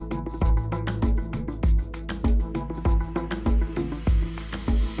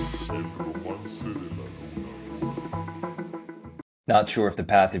Not sure if the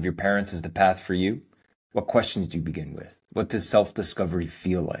path of your parents is the path for you? What questions do you begin with? What does self-discovery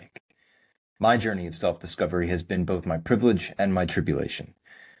feel like? My journey of self-discovery has been both my privilege and my tribulation.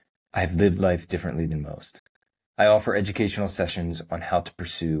 I have lived life differently than most. I offer educational sessions on how to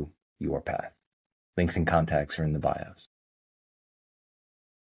pursue your path. Links and contacts are in the bios.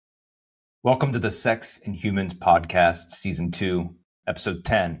 Welcome to the Sex and Humans Podcast, Season 2, Episode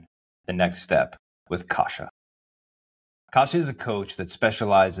 10, The Next Step, with Kasia. Kasia is a coach that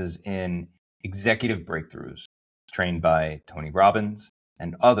specializes in executive breakthroughs, trained by Tony Robbins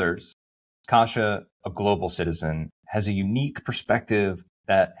and others. Kasia, a global citizen, has a unique perspective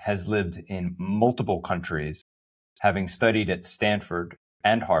that has lived in multiple countries, having studied at Stanford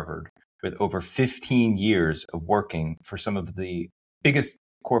and Harvard, with over 15 years of working for some of the biggest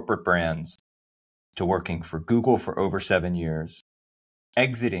corporate brands, to working for Google for over 7 years,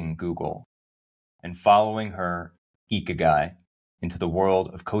 exiting Google, and following her ikigai into the world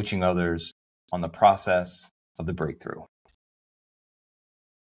of coaching others on the process of the breakthrough.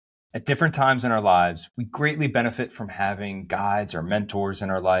 At different times in our lives, we greatly benefit from having guides or mentors in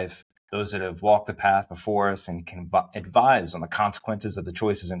our life, those that have walked the path before us and can advise on the consequences of the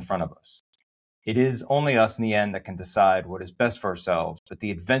choices in front of us. It is only us in the end that can decide what is best for ourselves, but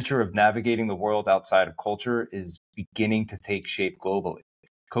the adventure of navigating the world outside of culture is beginning to take shape globally.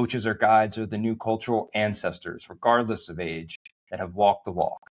 Coaches or guides are the new cultural ancestors, regardless of age, that have walked the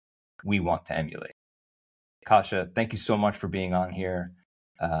walk we want to emulate. Kasia, thank you so much for being on here.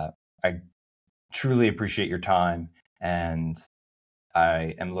 I truly appreciate your time, and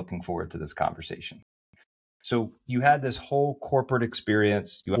I am looking forward to this conversation. So you had this whole corporate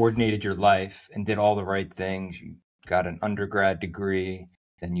experience, you coordinated your life and did all the right things. You got an undergrad degree,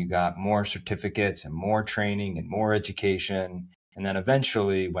 then you got more certificates and more training and more education, and then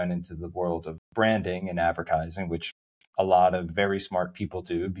eventually went into the world of branding and advertising, which a lot of very smart people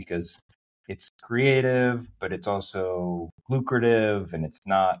do because it's creative, but it's also lucrative, and it's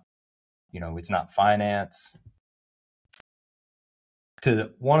not finance.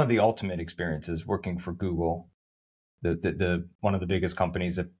 To one of the ultimate experiences working for Google, the one of the biggest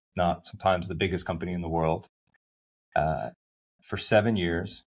companies, if not sometimes the biggest company in the world, for 7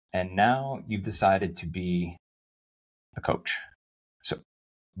 years. And now you've decided to be a coach. So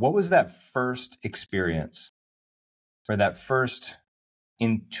what was that first experience or that first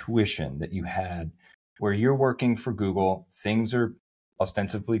intuition that you had where you're working for Google, things are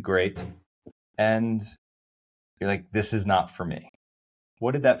ostensibly great, and you're like, this is not for me?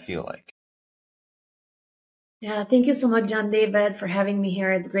 What did that feel like? Yeah, thank you so much, John David, for having me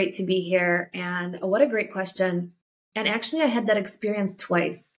here. It's great to be here. And what a great question. And actually, I had that experience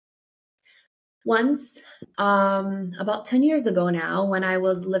twice. Once, about 10 years ago now, when I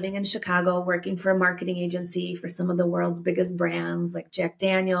was living in Chicago, working for a marketing agency for some of the world's biggest brands like Jack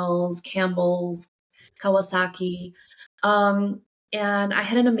Daniels, Campbell's, Kawasaki. And I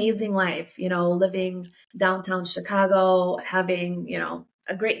had an amazing life, living downtown Chicago, having,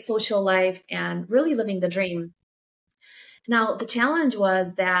 a great social life and really living the dream. Now, the challenge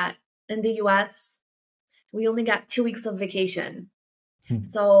was that in the US, we only got 2 weeks of vacation.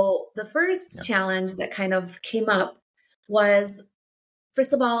 So the first challenge that kind of came up was,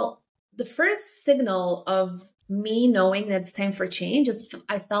 first of all, the first signal of me knowing that it's time for change is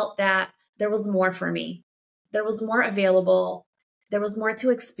I felt that there was more for me. There was more available. There was more to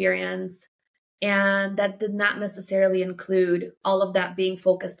experience. And that did not necessarily include all of that being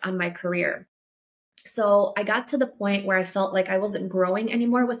focused on my career. So I got to the point where I felt like I wasn't growing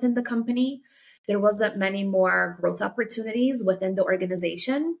anymore within the company. There wasn't many more growth opportunities within the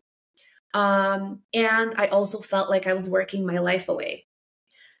organization. And I also felt like I was working my life away.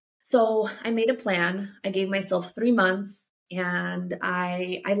 So I made a plan. I gave myself 3 months and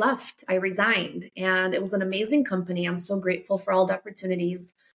I left. I resigned, and it was an amazing company. I'm so grateful for all the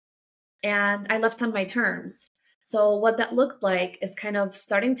opportunities. And I left on my terms. So what that looked like is kind of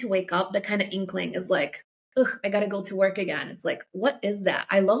starting to wake up. The kind of inkling is like, ugh, I got to go to work again. It's like, what is that?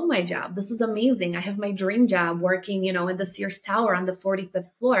 I love my job. This is amazing. I have my dream job working, in the Sears Tower on the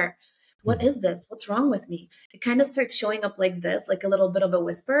 45th floor. What is this? What's wrong with me? It kind of starts showing up like this, like a little bit of a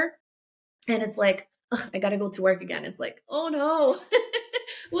whisper. And it's like, ugh, I got to go to work again. It's like, oh no,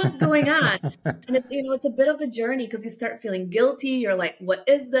 what's going on? And it's a bit of a journey because you start feeling guilty. You're like, what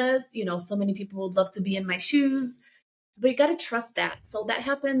is this? So many people would love to be in my shoes, but you got to trust that. So that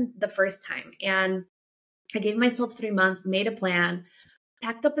happened the first time. And I gave myself 3 months, made a plan,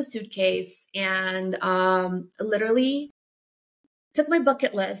 packed up a suitcase, and literally took my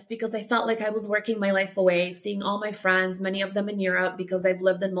bucket list because I felt like I was working my life away, seeing all my friends, many of them in Europe because I've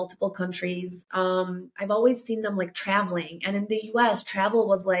lived in multiple countries. I've always seen them like traveling. And in the US, travel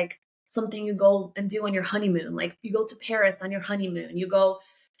was like something you go and do on your honeymoon. Like you go to Paris on your honeymoon, you go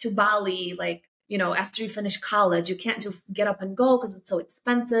to Bali, like, after you finish college. You can't just get up and go because it's so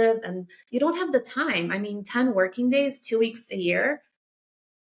expensive and you don't have the time. I mean, 10 working days, 2 weeks a year.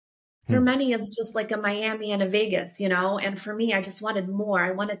 For Hmm. many, it's just like a Miami and a Vegas, and for me, I just wanted more.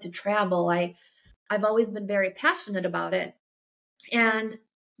 I wanted to travel. I've always been very passionate about it. And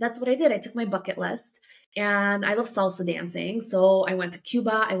that's what I did. I took my bucket list and I love salsa dancing. So I went to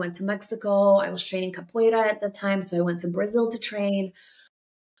Cuba, I went to Mexico, I was training capoeira at the time. So I went to Brazil to train.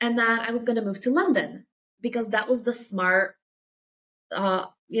 And then I was going to move to London because that was the smart,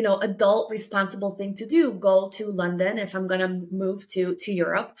 adult responsible thing to do. Go to London if I'm going to move to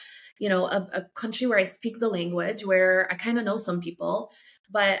Europe, a country where I speak the language, where I kind of know some people,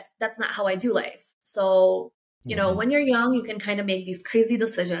 but that's not how I do life. So, Hmm. when you're young, you can kind of make these crazy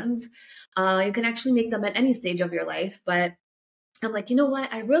decisions. You can actually make them at any stage of your life. But I'm like, you know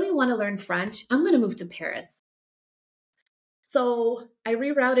what? I really want to learn French. I'm going to move to Paris. So I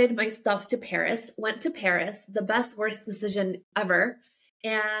rerouted my stuff to Paris, went to Paris, the best, worst decision ever.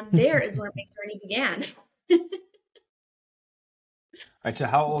 And there is where my journey began. All right. So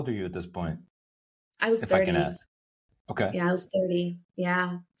how old are you at this point, I was if I can 30. ask? Okay. Yeah, I was 30.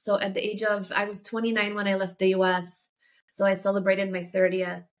 Yeah. So at the age of, I was 29 when I left the US. So I celebrated my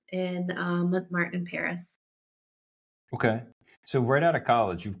 30th in Montmartre in Paris. Okay. So right out of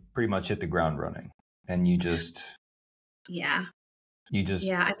college, you pretty much hit the ground running, and Yeah. you just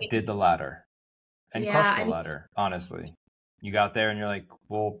Yeah. I mean, did the ladder and yeah. crushed the I mean, ladder. Honestly, you got there, and you're like,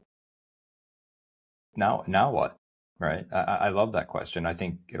 well, now what? Right? I love that question. I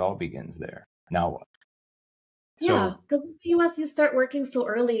think it all begins there. Now what? Yeah, So, because in the US, you start working so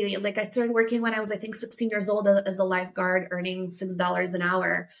early. Like I started working when I was, I think, 16 years old as a lifeguard, earning $6 an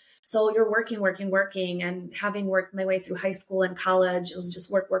hour. So you're working, working, working, and having worked my way through high school and college, it was just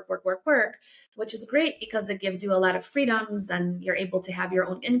work, work, work, work, work, which is great because it gives you a lot of freedoms and you're able to have your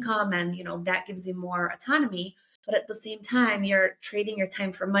own income and, that gives you more autonomy. But at the same time, you're trading your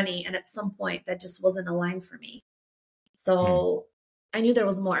time for money. And at some point, that just wasn't aligned for me. hmm, So I knew there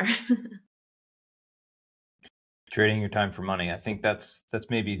was more. trading your time for money. I think that's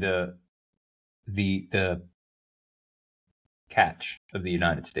maybe the catch of the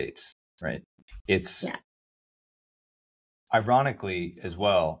United States, right? It's Yeah. ironically as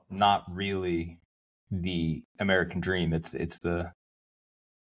well not really the American dream. It's the,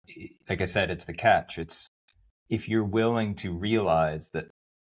 like I said, it's the catch. It's if you're willing to realize that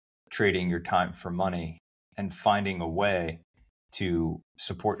trading your time for money and finding a way to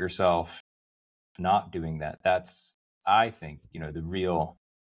support yourself not doing that, that's, I think, the real,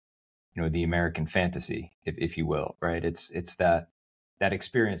 the American fantasy, if you will, right? It's that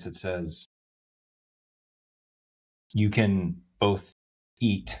experience that says you can both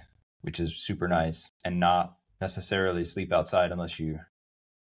eat, which is super nice, and not necessarily sleep outside unless you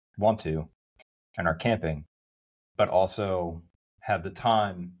want to and are camping, but also have the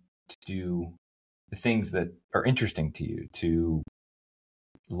time to do the things that are interesting to you, to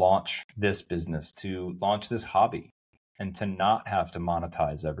launch this business, to launch this hobby, and to not have to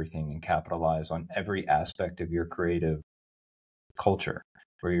monetize everything and capitalize on every aspect of your creative culture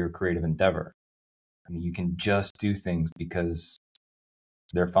or your creative endeavor. I mean, you can just do things because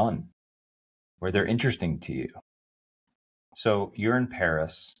they're fun or they're interesting to you. So you're in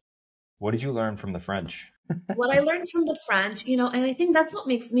Paris. What did you learn from the French? What I learned from the French, and I think that's what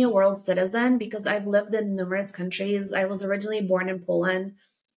makes me a world citizen because I've lived in numerous countries. I was originally born in Poland.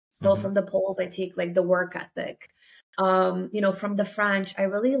 So Mm-hmm. from the Poles, I take like the work ethic. From the French, I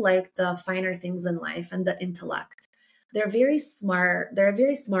really like the finer things in life and the intellect. They're very smart. They're a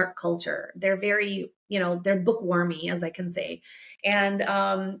very smart culture. They're very, they're bookwormy, as I can say. And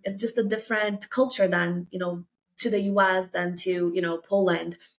it's just a different culture than, to the US than to,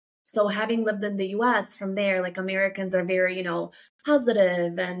 Poland. So having lived in the US from there, like Americans are very,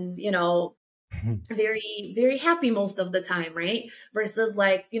 positive and, very, very happy most of the time, right? Versus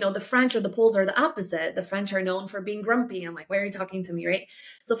like, the French or the Poles are the opposite. The French are known for being grumpy and like, why are you talking to me, right?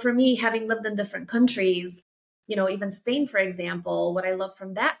 So for me, having lived in different countries, even Spain, for example, what I love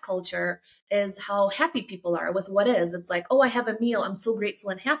from that culture is how happy people are with what is. It's like, oh, I have a meal. I'm so grateful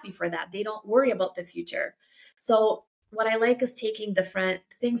and happy for that. They don't worry about the future. So what I like is taking different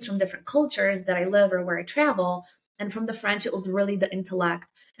things from different cultures that I live or where I travel. And from the French, it was really the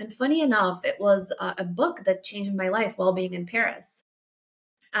intellect. And funny enough, it was a book that changed my life while being in Paris.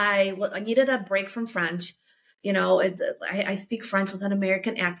 I needed a break from French. I speak French with an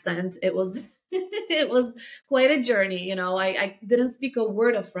American accent. It was it was quite a journey. I didn't speak a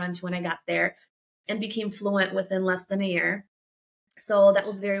word of French when I got there and became fluent within less than a year. So that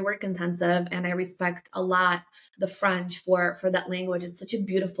was very work intensive, and I respect a lot the French for that language. It's such a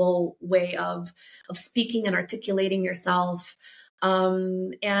beautiful way of speaking and articulating yourself.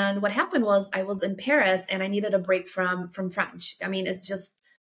 And what happened was I was in Paris and I needed a break from French. I mean,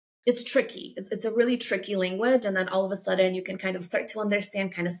 it's tricky. It's a really tricky language, and then all of a sudden you can kind of start to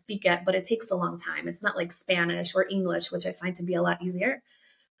understand, kind of speak it, but it takes a long time. It's not like Spanish or English, which I find to be a lot easier.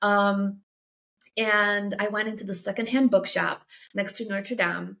 Um, and I went into the secondhand bookshop next to Notre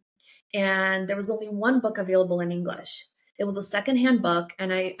Dame, and there was only one book available in English. It was a secondhand book,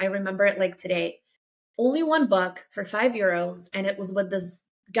 and I remember it like today. Only one book for €5, and it was with this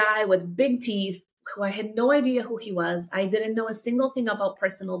guy with big teeth who I had no idea who he was. I didn't know a single thing about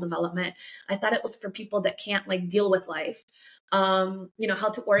personal development. I thought it was for people that can't like deal with life. How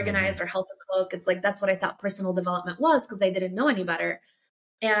to organize or how to cook. It's like that's what I thought personal development was because I didn't know any better.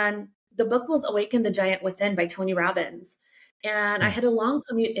 And the book was Awaken the Giant Within by Tony Robbins. And I had a long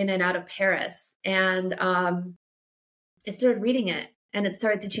commute in and out of Paris. And I started reading it, and it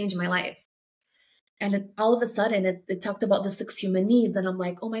started to change my life. And all of a sudden, it talked about the 6 human needs. And I'm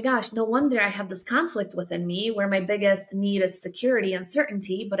like, oh my gosh, no wonder I have this conflict within me where my biggest need is security and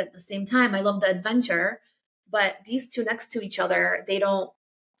certainty. But at the same time, I love the adventure. But these two next to each other, they don't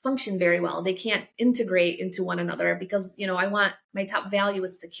function very well. They can't integrate into one another because, I want my top value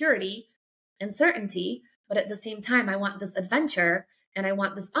is security and certainty. But at the same time, I want this adventure and I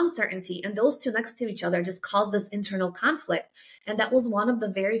want this uncertainty. And those two next to each other just cause this internal conflict. And that was one of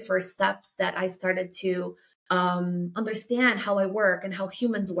the very first steps that I started to understand how I work and how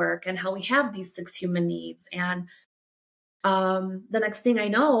humans work and how we have these 6 human needs. And the next thing I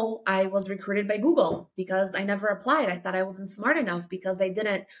know, I was recruited by Google because I never applied. I thought I wasn't smart enough because I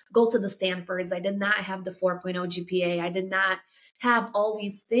didn't go to the Stanfords. I did not have the 4.0 GPA. I did not have all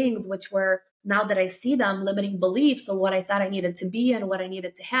these things, which were, now that I see them, limiting beliefs of what I thought I needed to be and what I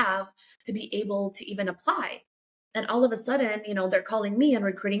needed to have to be able to even apply. And all of a sudden, they're calling me and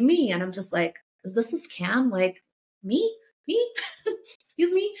recruiting me. And I'm just like, is this a scam? Like, me?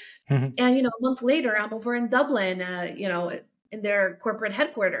 Excuse me? And, a month later, I'm over in Dublin, in their corporate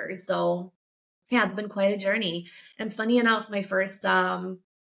headquarters. So yeah, it's been quite a journey. And funny enough, my first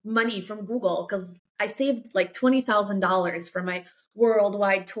money from Google, because I saved like $20,000 for my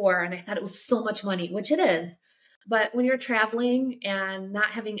worldwide tour. And I thought it was so much money, which it is. But when you're traveling and not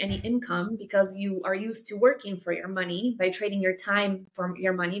having any income because you are used to working for your money by trading your time for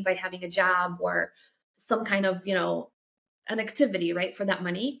your money by having a job or some kind of, an activity, right, for that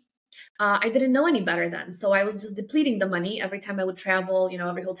money. I didn't know any better then. So I was just depleting the money every time I would travel,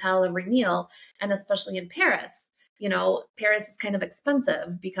 every hotel, every meal, and especially in Paris. Paris is kind of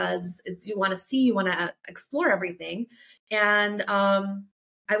expensive because you want to see, you want to explore everything. And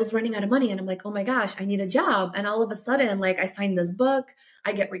I was running out of money and I'm like, oh my gosh, I need a job. And all of a sudden, like I find this book,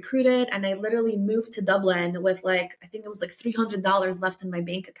 I get recruited, and I literally moved to Dublin with I think it was like $300 left in my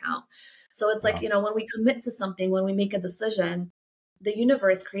bank account. So it's like, when we commit to something, when we make a decision, the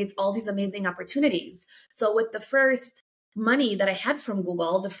universe creates all these amazing opportunities. So with the first money that I had from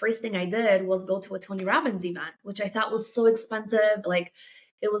Google, the first thing I did was go to a Tony Robbins event, which I thought was so expensive. Like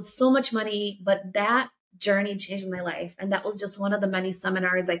it was so much money, but that journey changed my life. And that was just one of the many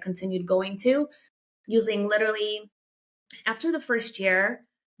seminars I continued going to, using literally after the first year,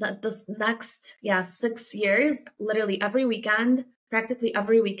 the next 6 years, literally every weekend, practically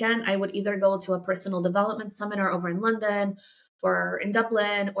every weekend, I would either go to a personal development seminar over in London or in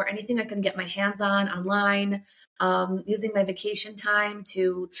Dublin or anything I can get my hands on online, using my vacation time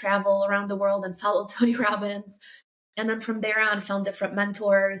to travel around the world and follow Tony Robbins. And then from there on, found different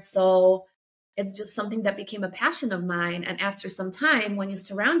mentors. So it's just something that became a passion of mine. And after some time, when you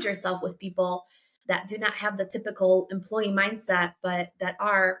surround yourself with people that do not have the typical employee mindset, but that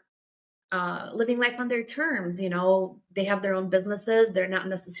are living life on their terms, they have their own businesses. They're not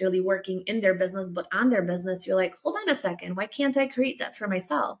necessarily working in their business, but on their business. You're like, hold on a second. Why can't I create that for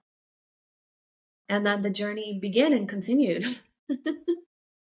myself? And then the journey began and continued.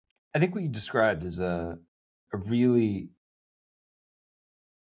 I think what you described is a really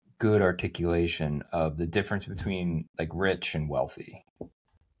good articulation of the difference between like rich and wealthy.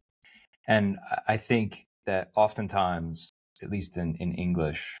 And I think that oftentimes, at least in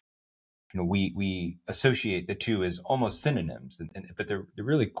English, we associate the two as almost synonyms, but they're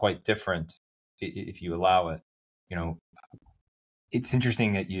really quite different if you allow it. It's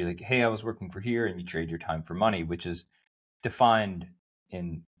interesting that you're like, hey, I was working for here, and you trade your time for money, which is defined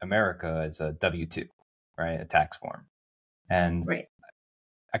in America as a W-2, right? A tax form. And Right.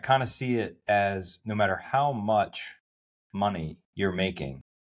 I kind of see it as no matter how much money you're making,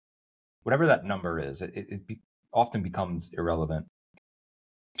 whatever that number is, often becomes irrelevant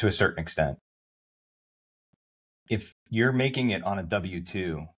to a certain extent. If you're making it on a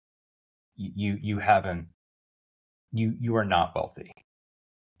W-2, you are not wealthy,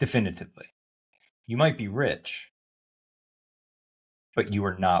 definitively. You might be rich, but you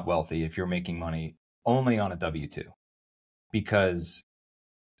are not wealthy if you're making money only on a W-2, because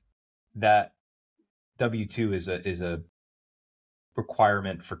that W-2 is a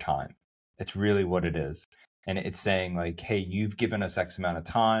requirement for time. It's really what it is. And it's saying like, hey, you've given us X amount of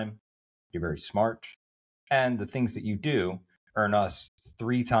time. You're very smart. And the things that you do earn us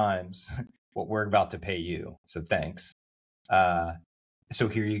 3 times what we're about to pay you. So thanks. So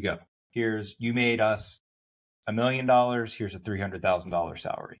here you go. You made us $1 million. Here's a $300,000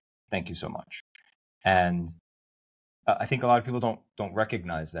 salary. Thank you so much. And I think a lot of people don't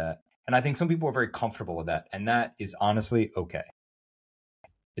recognize that. And I think some people are very comfortable with that. And that is honestly okay.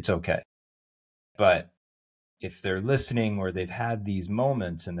 It's okay. But if they're listening or they've had these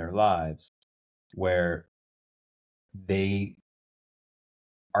moments in their lives where they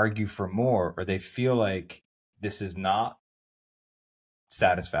argue for more, or they feel like this is not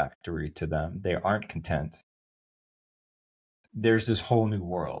satisfactory to them, they aren't content, there's this whole new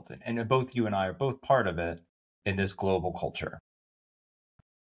world. And both you and I are both part of it in this global culture.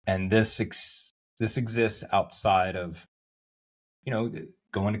 And this exists outside of,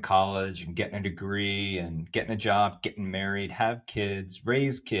 going to college and getting a degree and getting a job, getting married, have kids,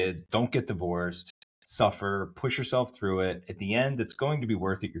 raise kids, don't get divorced, suffer, push yourself through it. At the end, it's going to be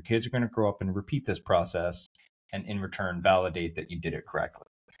worth it. Your kids are going to grow up and repeat this process, and in return, validate that you did it correctly.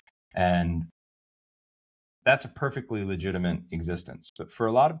 And that's a perfectly legitimate existence. But for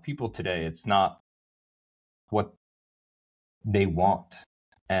a lot of people today, it's not what they want.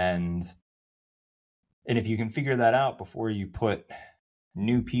 And if you can figure that out before you put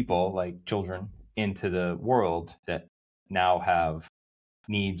new people like children into the world that now have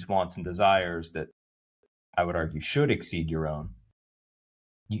needs, wants, and desires that I would argue should exceed your own,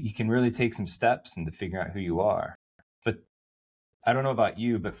 you can really take some steps into figuring out who you are. But I don't know about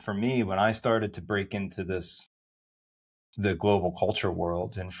you, but for me, when I started to break into the global culture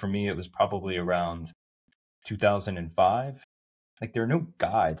world, and for me, it was probably around 2005, like there are no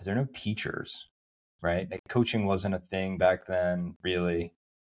guides, there are no teachers, right? Like coaching wasn't a thing back then, really.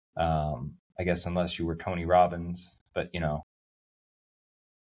 I guess unless you were Tony Robbins, but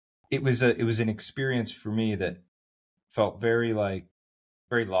it was an experience for me that felt very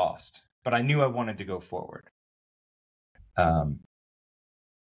lost, but I knew I wanted to go forward.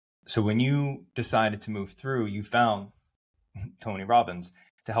 So when you decided to move through, you found Tony Robbins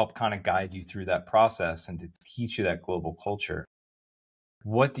to help kind of guide you through that process and to teach you that global culture.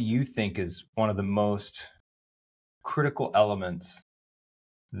 What do you think is one of the most critical elements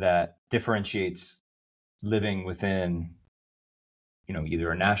that differentiates living within,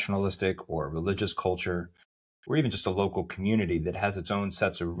 either a nationalistic or a religious culture, or even just a local community that has its own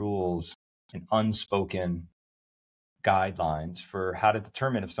sets of rules and unspoken guidelines for how to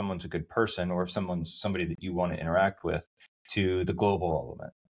determine if someone's a good person or if someone's somebody that you want to interact with, to the global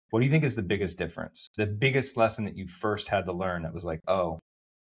element? What do you think is the biggest difference? The biggest lesson that you first had to learn that was like, oh,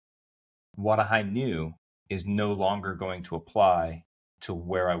 what I knew is no longer going to apply to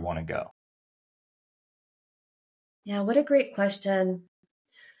where I want to go? Yeah, what a great question.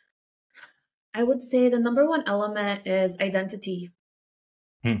 I would say the number one element is identity.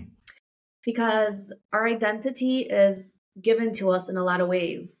 Because our identity is given to us in a lot of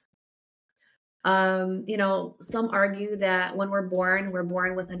ways. Some argue that when we're born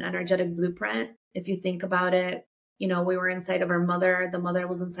with an energetic blueprint. If you think about it, we were inside of our mother, the mother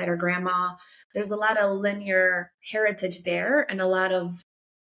was inside our grandma. There's a lot of linear heritage there and a lot of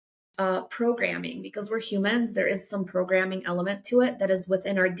programming, because we're humans. There is some programming element to it that is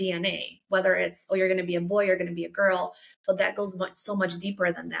within our DNA, whether it's, you're going to be a boy, you're going to be a girl, but that goes so much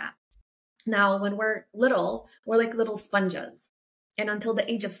deeper than that. Now, when we're little, we're like little sponges. And until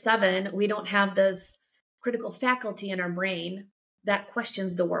the age of 7, we don't have this critical faculty in our brain that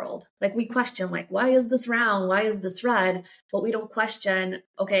questions the world. Like we question, why is this round? Why is this red? But we don't question,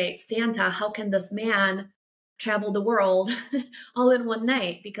 okay, Santa, how can this man travel the world all in one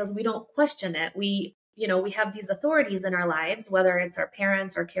night? Because we don't question it. We have these authorities in our lives, whether it's our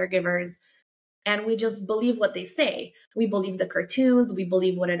parents or caregivers, and we just believe what they say. We believe the cartoons. We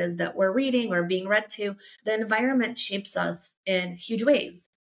believe what it is that we're reading or being read to. The environment shapes us in huge ways.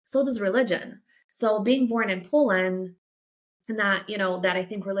 So does religion. So being born in Poland, Not, that I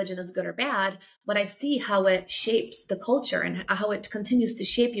think religion is good or bad, but I see how it shapes the culture and how it continues to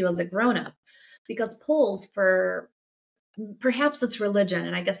shape you as a grown up. Because polls for perhaps it's religion,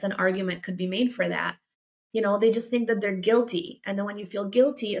 and I guess an argument could be made for that. They just think that they're guilty. And then when you feel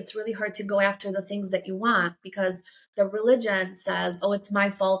guilty, it's really hard to go after the things that you want because the religion says, oh, it's my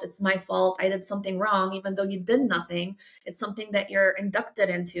fault. It's my fault. I did something wrong, even though you did nothing. It's something that you're inducted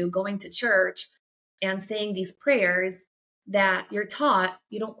into, going to church and saying these prayers that you're taught,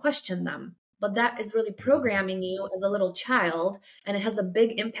 you don't question them. But that is really programming you as a little child, and it has a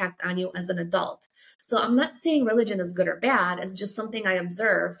big impact on you as an adult. So I'm not saying religion is good or bad. It's just something I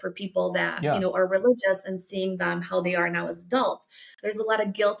observe for people that, Yeah. are religious and seeing them how they are now as adults. There's a lot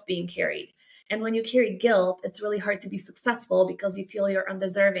of guilt being carried. And when you carry guilt, it's really hard to be successful because you feel you're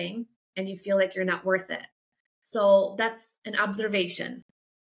undeserving and you feel like you're not worth it. So that's an observation.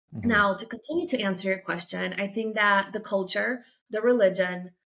 Now, to continue to answer your question, I think that the culture, the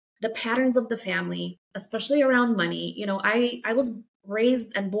religion, the patterns of the family, especially around money, I was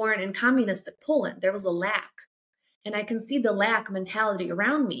raised and born in communistic Poland. There was a lack, and I can see the lack mentality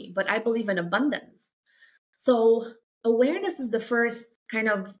around me, but I believe in abundance. So, awareness is the first kind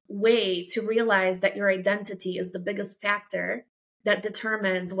of way to realize that your identity is the biggest factor that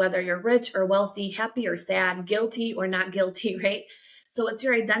determines whether you're rich or wealthy, happy or sad, guilty or not guilty, right? So, it's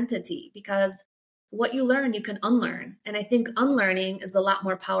your identity because what you learn, you can unlearn. And I think unlearning is a lot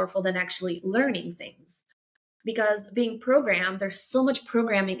more powerful than actually learning things because being programmed, there's so much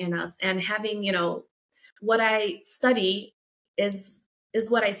programming in us, and having, what I study is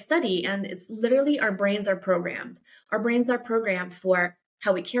what I study, and it's literally our brains are programmed. Our brains are programmed for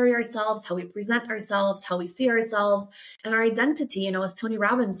how we carry ourselves, how we present ourselves, how we see ourselves, and our identity, as Tony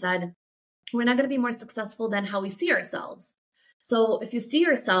Robbins said, we're not going to be more successful than how we see ourselves. So if you see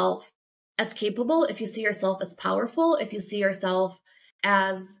yourself as capable, if you see yourself as powerful, if you see yourself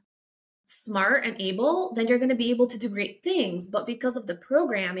as smart and able, then you're going to be able to do great things. But because of the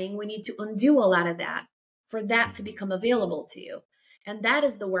programming, we need to undo a lot of that for that to become available to you. And that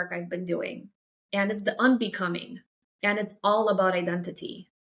is the work I've been doing. And it's the unbecoming. And it's all about identity.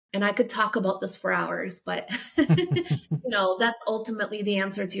 And I could talk about this for hours, but that's ultimately the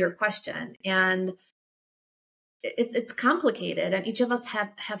answer to your question. And it's complicated. And each of us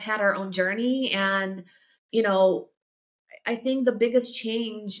have had our own journey. And, I think the biggest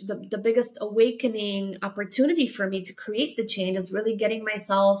change, the biggest awakening opportunity for me to create the change is really getting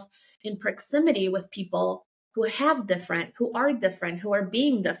myself in proximity with people who are different, who are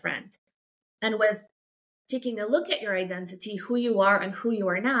being different. And with taking a look at your identity, who you are and who you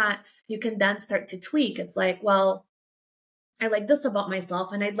are not, you can then start to tweak. It's like, well, I like this about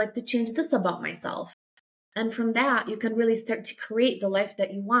myself and I'd like to change this about myself. And from that, you can really start to create the life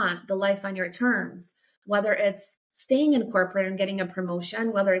that you want, the life on your terms, whether it's staying in corporate and getting a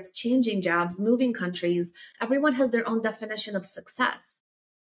promotion, whether it's changing jobs, moving countries. Everyone has their own definition of success.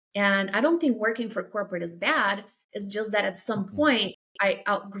 And I don't think working for corporate is bad. It's just that at some point I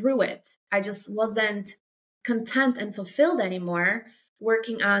outgrew it. I just wasn't content and fulfilled anymore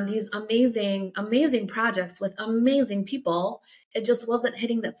working on these amazing, amazing projects with amazing people. It just wasn't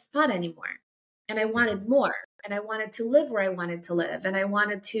hitting that spot anymore. And I wanted more. And I wanted to live where I wanted to live. And I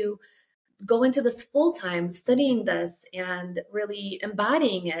wanted to go into this full time, studying this and really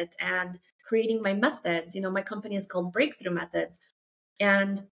embodying it and creating my methods. My company is called Breakthrough Methods.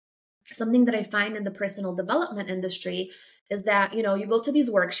 And something that I find in the personal development industry is that, you go to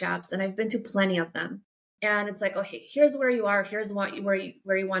these workshops, and I've been to plenty of them. And it's like, okay, here's where you are. Here's where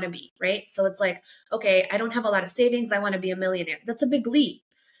you want to be, right? So it's like, okay, I don't have a lot of savings. I want to be a millionaire. That's a big leap.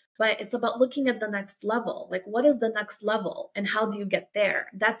 But it's about looking at the next level. Like, what is the next level and how do you get there?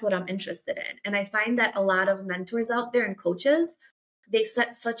 That's what I'm interested in. And I find that a lot of mentors out there and coaches, they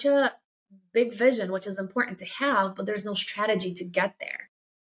set such a big vision, which is important to have, but there's no strategy to get there.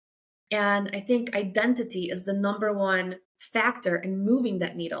 And I think identity is the number one factor in moving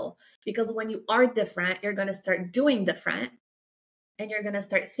that needle, because when you are different, you're going to start doing different, and you're going to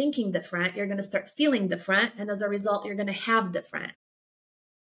start thinking different. You're going to start feeling different. And as a result, you're going to have different.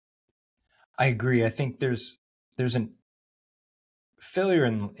 I agree. I think there's an failure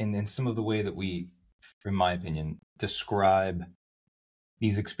in some of the way that we, in my opinion, describe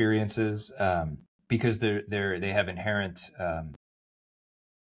these experiences, because they have inherent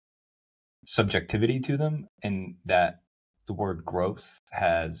subjectivity to them, and that the word growth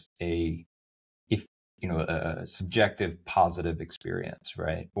has a subjective positive experience,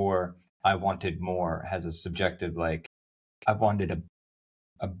 right? Or I wanted more has a subjective, like I wanted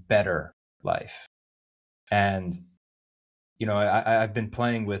a better life. And I've been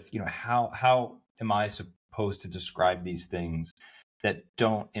playing with how am I posed to describe these things that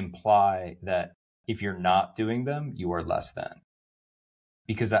don't imply that if you're not doing them, you are less than.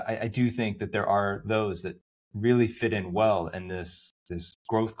 Because I do think that there are those that really fit in well in this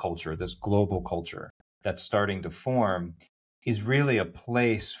growth culture, this global culture that's starting to form, is really a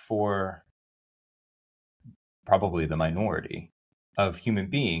place for probably the minority of human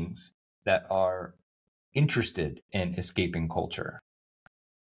beings that are interested in escaping culture,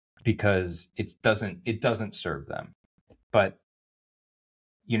 because it doesn't serve them. But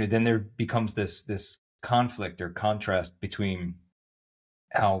then there becomes this conflict or contrast between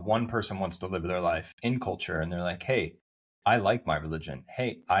how one person wants to live their life in culture, and they're like, hey, I like my religion,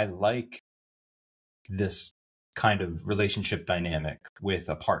 hey, I like this kind of relationship dynamic with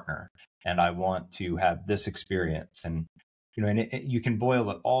a partner, and I want to have this experience. And you can boil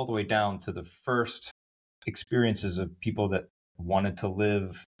it all the way down to the first experiences of people that wanted to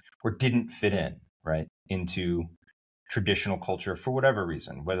live or didn't fit in, right, into traditional culture for whatever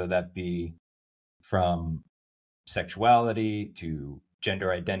reason, whether that be from sexuality to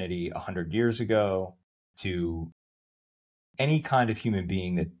gender identity 100 years ago, to any kind of human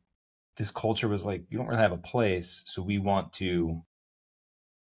being that this culture was like, you don't really have a place, so we want to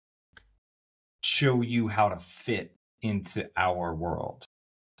show you how to fit into our world.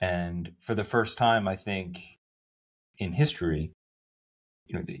 And for the first time, I think, in history,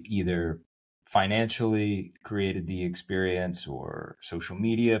 either financially created the experience or social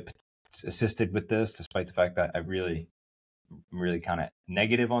media assisted with this, despite the fact that I'm really kind of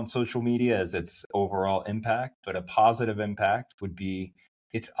negative on social media as its overall impact. But a positive impact would be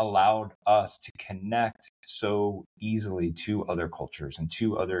it's allowed us to connect so easily to other cultures and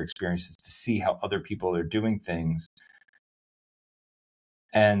to other experiences, to see how other people are doing things.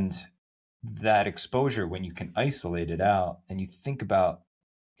 And that exposure, when you can isolate it out and you think about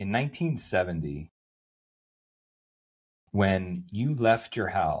in 1970, when you left your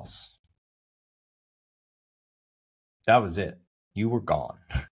house, that was it. You were gone.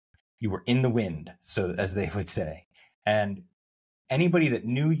 You were in the wind, so as they would say. And anybody that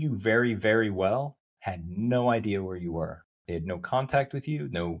knew you very, very well had no idea where you were. They had no contact with you,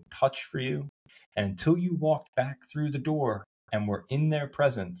 no touch for you. And until you walked back through the door and were in their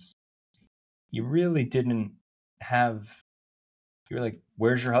presence, you really didn't have, you're like,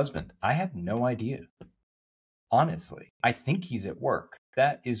 where's your husband? I have no idea. Honestly, I think he's at work.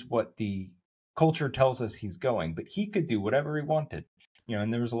 That is what the culture tells us he's going, but he could do whatever he wanted.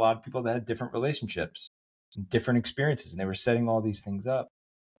 And there was a lot of people that had different relationships, different experiences, and they were setting all these things up.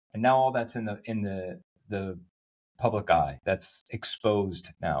 And now all that's in the public eye. That's exposed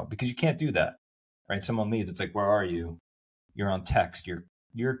now, because you can't do that, right? Someone leaves, it's like, where are you? You're on text.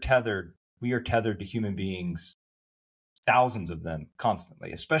 You're tethered. We are tethered to human beings, thousands of them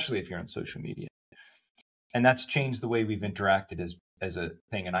constantly, especially if you're on social media. And that's changed the way we've interacted as a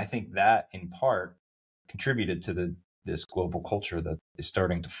thing. And I think that in part contributed to this global culture that is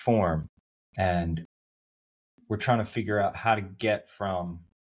starting to form. And we're trying to figure out how to get from,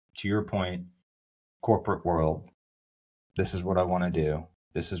 to your point, corporate world. This is what I want to do.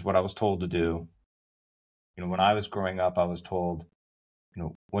 This is what I was told to do. When I was growing up, I was told,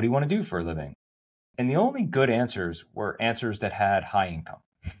 what do you want to do for a living? And the only good answers were answers that had high income,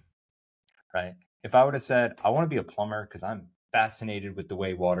 right? If I would have said, I want to be a plumber because I'm fascinated with the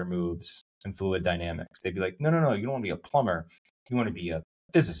way water moves and fluid dynamics, they'd be like, no, you don't want to be a plumber. You want to be a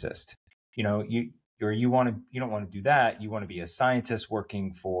physicist. You don't want to do that. You want to be a scientist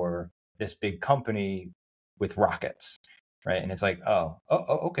working for this big company with rockets, right? And it's like, oh,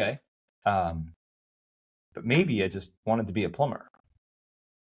 okay. But maybe I just wanted to be a plumber.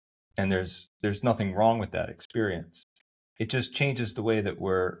 And there's nothing wrong with that experience. It just changes the way that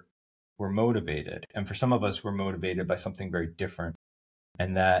we're motivated. And for some of us, we're motivated by something very different.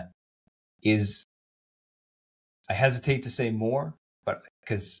 And that is, I hesitate to say more, but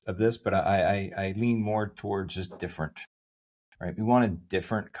because of this, but I lean more towards just different, right? We want a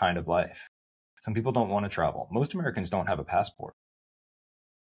different kind of life. Some people don't want to travel. Most Americans don't have a passport.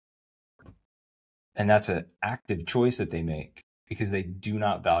 And that's an active choice that they make because they do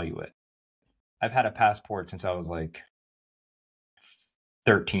not value it. I've had a passport since I was like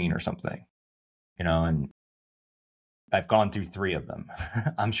 13 or something, and I've gone through 3 of them.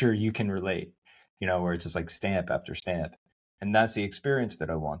 I'm sure you can relate, where it's just like stamp after stamp. And that's the experience that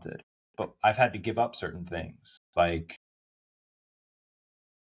I wanted. But I've had to give up certain things. Like,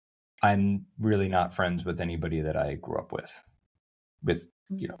 I'm really not friends with anybody that I grew up with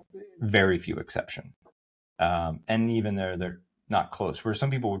very few exception. And even they're not close, where some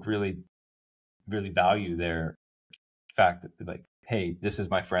people would really, really value their fact that, like, hey, this is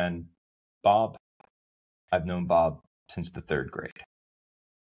my friend Bob. I've known Bob since the 3rd grade.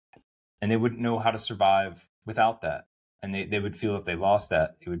 And they wouldn't know how to survive without that. And they would feel if they lost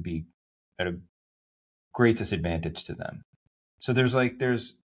that, it would be at a great disadvantage to them. So there's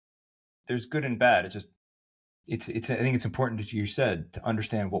good and bad. It's just, I think it's important, as you said, to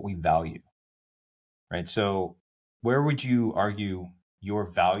understand what we value, right? So where would you argue your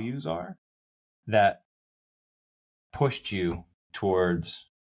values are that pushed you towards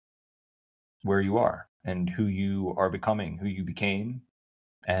where you are and who you are becoming, who you became,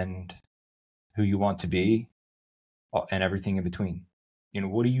 and who you want to be, and everything in between?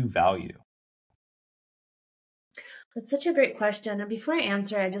 What do you value? That's such a great question. And before I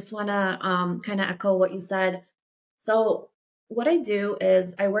answer, I just want to kind of echo what you said. So what I do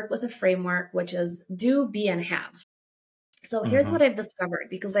is I work with a framework, which is do, be, and have. So here's what I've discovered,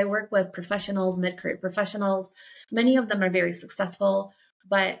 because I work with professionals, mid-career professionals. Many of them are very successful,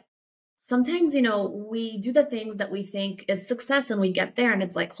 but sometimes, we do the things that we think is success and we get there and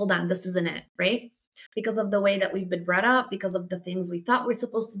it's like, hold on, this isn't it, right? Because of the way that we've been brought up, because of the things we thought we're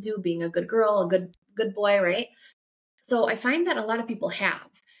supposed to do, being a good girl, a good boy, right? So I find that a lot of people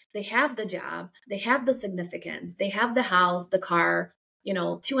they have the job, they have the significance, they have the house, the car,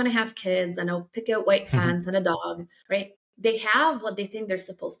 2.5 kids and a picket white fence and a dog, right? They have what they think they're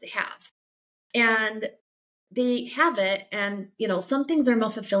supposed to have. And they have it. And, some things are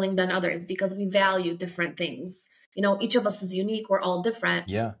more fulfilling than others because we value different things. Each of us is unique. We're all different.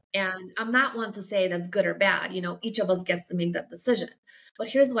 Yeah. And I'm not one to say that's good or bad. Each of us gets to make that decision. But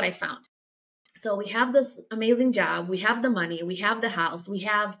here's what I found. So we have this amazing job. We have the money. We have the house. We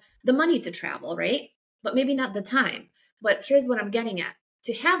have the money to travel, right? But maybe not the time. But here's what I'm getting at.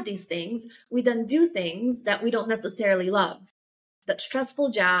 To have these things, we then do things that we don't necessarily love. That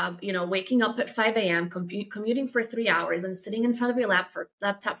stressful job, waking up at 5 a.m., commuting for 3 hours and sitting in front of your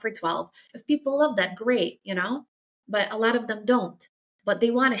laptop for 12. If people love that, great, but a lot of them don't, but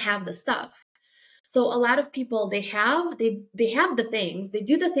they want to have the stuff. So a lot of people, they have the things, they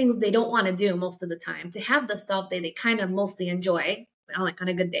do the things they don't want to do most of the time to have the stuff they kind of mostly enjoy, like on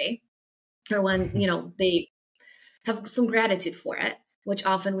a good day, or when, they have some gratitude for it, which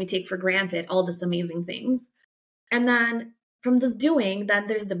often we take for granted, all this amazing things. And then from this doing, then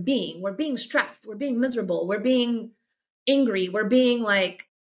there's the being. We're being stressed. We're being miserable. We're being angry. We're being like,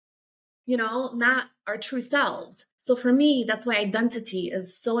 not our true selves. So for me, that's why identity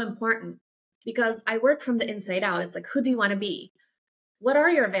is so important, because I work from the inside out. It's like, who do you want to be? What are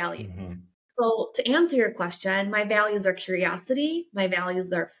your values? So to answer your question, my values are curiosity. My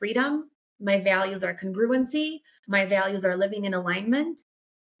values are freedom. My values are congruency. My values are living in alignment.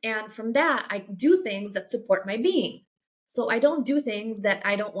 And from that, I do things that support my being. So I don't do things that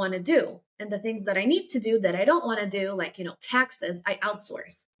I don't want to do. And the things that I need to do that I don't want to do, like, taxes, I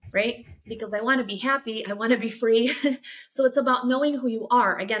outsource, right? Because I want to be happy. I want to be free. So it's about knowing who you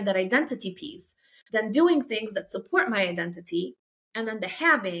are. Again, that identity piece, then doing things that support my identity. And then the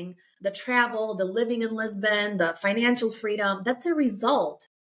having, the travel, the living in Lisbon, the financial freedom, that's a result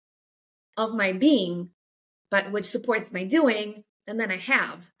of my being, but which supports my doing. And then I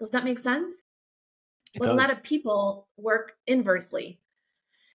have. Does that make sense? But a lot of people work inversely.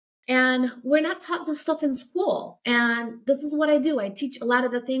 And we're not taught this stuff in school. And this is what I do. I teach a lot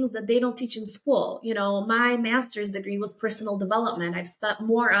of the things that they don't teach in school. My master's degree was personal development. I've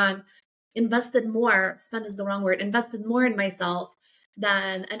invested more in myself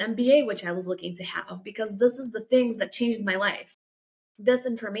than an MBA, which I was looking to have, because this is the things that changed my life. This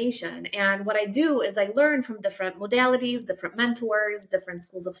information. And what I do is I learn from different modalities, different mentors, different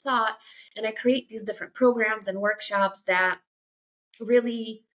schools of thought, and I create these different programs and workshops that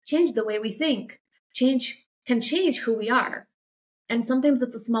really change the way we think, can change who we are. And sometimes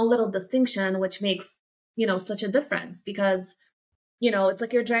it's a small little distinction, which makes, such a difference, because, it's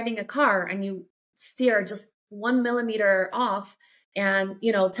like you're driving a car and you steer just 1 millimeter off, and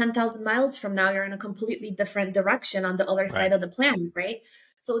 10,000 miles from now, you're in a completely different direction on the other side of the planet, right?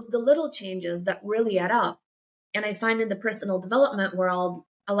 So it's the little changes that really add up. And I find in the personal development world,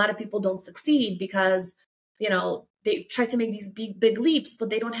 a lot of people don't succeed because, they try to make these big leaps, but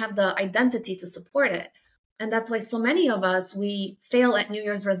they don't have the identity to support it. And that's why so many of us, we fail at New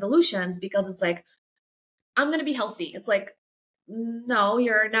Year's resolutions, because it's like, I'm going to be healthy. It's like, no,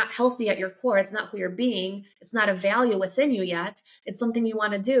 you're not healthy at your core. It's not who you're being. It's not a value within you yet. It's something you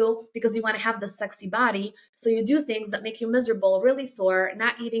want to do because you want to have this sexy body. So you do things that make you miserable, really sore,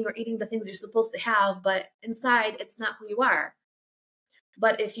 not eating or eating the things you're supposed to have, but inside it's not who you are.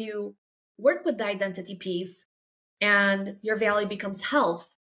 But if you work with the identity piece and your value becomes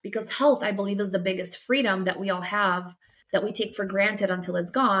health, because health, I believe, is the biggest freedom that we all have. that we take for granted until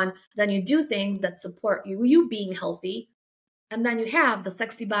it's gone. Then you do things that support you being healthy. And then you have the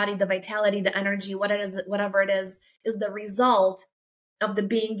sexy body, the vitality, the energy, whatever it is the result of the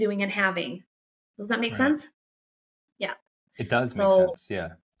being, doing, and having. Does that make sense? Yeah. It does make sense.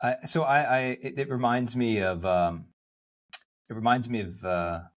 Yeah. It reminds me of a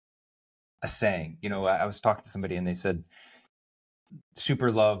saying. You know, I was talking to somebody and they said, super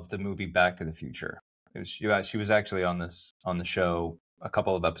loved the movie Back to the Future. She was actually on the show a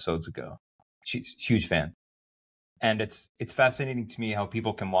couple of episodes ago. She's a huge fan. And it's fascinating to me how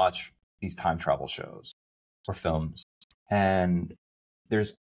people can watch these time travel shows or films, and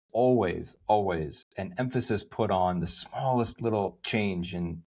there's always an emphasis put on the smallest little change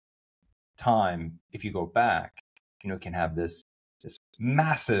in time. If you go back, you know, can have this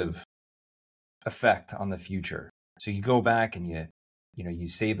massive effect on the future. So you go back and you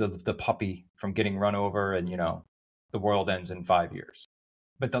save the puppy from getting run over, and the world ends in 5 years.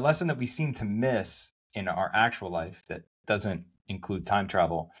 But the lesson that we seem to miss in our actual life that doesn't include time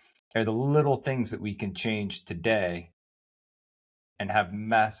travel are the little things that we can change today and have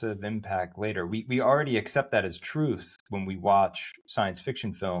massive impact later. We already accept that as truth when we watch science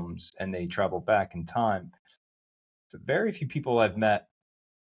fiction films and they travel back in time. But very few people I've met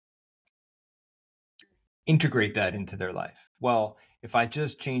integrate that into their life. Well, if I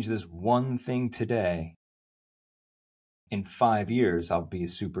just change this one thing today, in 5 years, I'll be a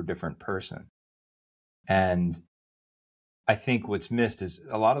super different person. And I think what's missed is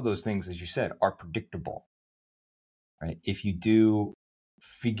a lot of those things, as you said, are predictable, right? If you do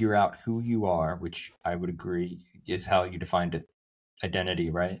figure out who you are, which I would agree is how you defined it, identity,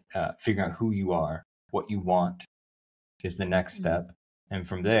 right? Figuring out who you are, what you want is the next step. And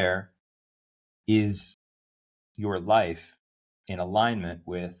from there, is your life in alignment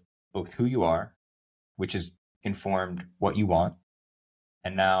with both who you are, which is informed what you want,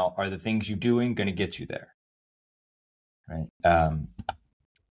 and now are the things you're doing going to get you there, right?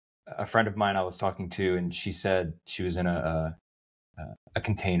 A friend of mine I was talking to, and she said she was in a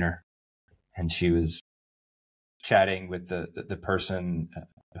container, and she was chatting with the person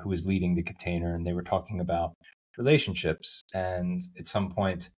who was leading the container, and they were talking about relationships. And at some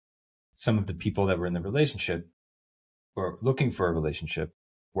point, some of the people that were in the relationship or looking for a relationship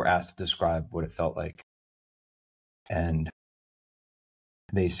were asked to describe what it felt like. And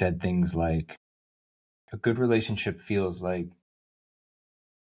they said things like, a good relationship feels like,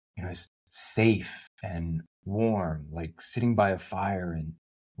 it's safe and warm, like sitting by a fire and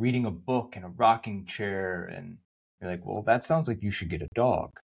reading a book in a rocking chair. And you're like, well, that sounds like you should get a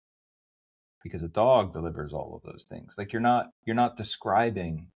dog, because a dog delivers all of those things. Like you're not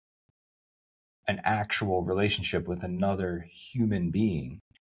describing an actual relationship with another human being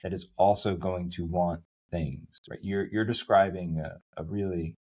that is also going to want things, right? You're describing a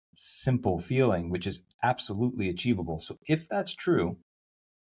really simple feeling, which is absolutely achievable. So if that's true,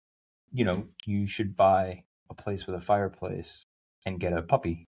 you should buy a place with a fireplace and get a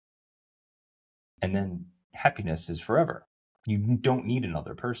puppy, and then happiness is forever. You don't need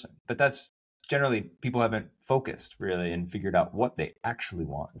another person. But that's generally, people haven't focused really and figured out what they actually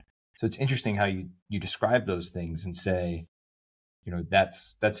want. So it's interesting how you describe those things and say,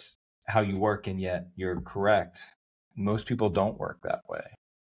 that's how you work, and yet you're correct. Most people don't work that way.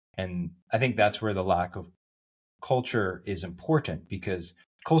 And I think that's where the lack of culture is important, because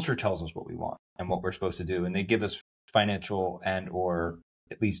culture tells us what we want and what we're supposed to do. And they give us financial and or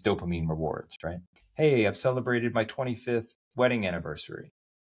at least dopamine rewards, right? Hey, I've celebrated my 25th wedding anniversary.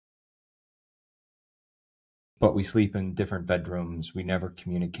 But we sleep in different bedrooms. We never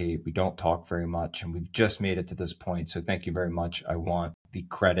communicate. We don't talk very much. And we've just made it to this point. So thank you very much. I want the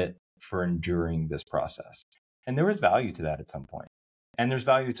credit for enduring this process. And there is value to that at some point. And there's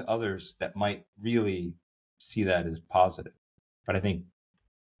value to others that might really see that as positive. But I think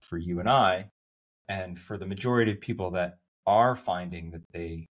for you and I, and for the majority of people that are finding that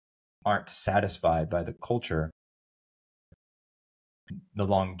they aren't satisfied by the culture, the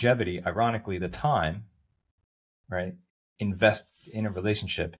longevity, ironically, the time, right, invest in a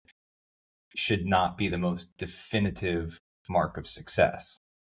relationship should not be the most definitive mark of success.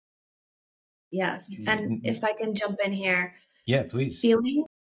 Yes. And if I can jump in here. Yeah, please.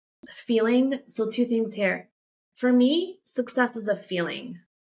 Feeling. So two things here. For me, success is a feeling.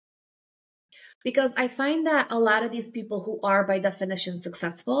 Because I find that a lot of these people who are by definition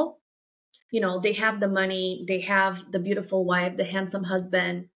successful, they have the money, they have the beautiful wife, the handsome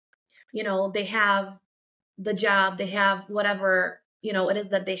husband, they have the job, they have whatever, it is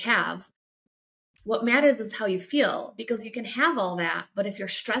that they have. What matters is how you feel, because you can have all that, but if you're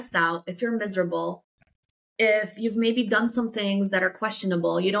stressed out, if you're miserable, if you've maybe done some things that are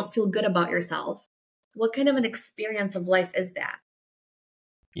questionable, you don't feel good about yourself, what kind of an experience of life is that?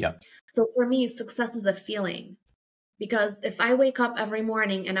 Yeah. So for me, success is a feeling. Because if I wake up every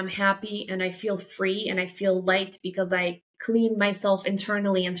morning and I'm happy and I feel free and I feel light because I clean myself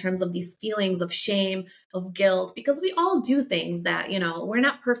internally in terms of these feelings of shame, of guilt, because we all do things that, we're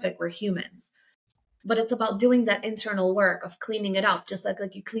not perfect, we're humans. But it's about doing that internal work of cleaning it up, just like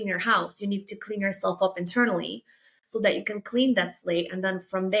you clean your house. You need to clean yourself up internally so that you can clean that slate and then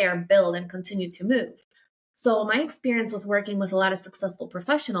from there build and continue to move. So my experience with working with a lot of successful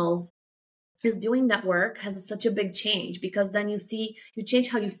professionals is doing that work has such a big change, because then you change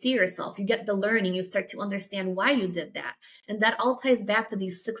how you see yourself, you get the learning, you start to understand why you did that. And that all ties back to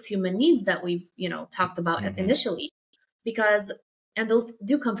these 6 human needs that we've talked about initially, because and those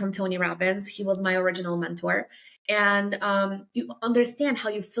do come from Tony Robbins. He was my original mentor. And you understand how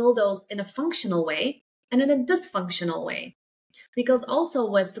you fill those in a functional way and in a dysfunctional way. Because also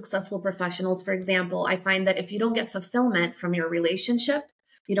with successful professionals, for example, I find that if you don't get fulfillment from your relationship,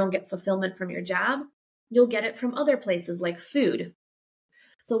 you don't get fulfillment from your job, you'll get it from other places like food.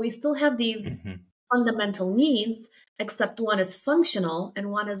 So we still have these fundamental needs, except one is functional and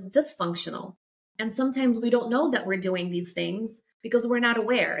one is dysfunctional. And sometimes we don't know that we're doing these things because we're not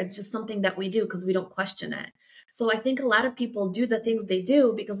aware. It's just something that we do because we don't question it. So I think a lot of people do the things they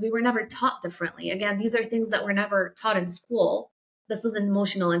do because we were never taught differently. Again, these are things that were never taught in school. This is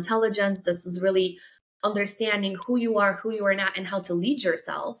emotional intelligence. This is really understanding who you are not, and how to lead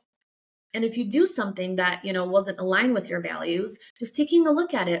yourself. And if you do something that, wasn't aligned with your values, just taking a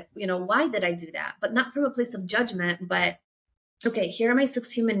look at it, why did I do that? But not from a place of judgment, but okay, here are my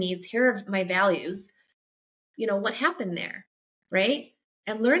 6 human needs. Here are my values. What happened there? Right.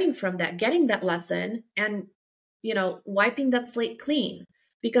 And learning from that, getting that lesson and, wiping that slate clean,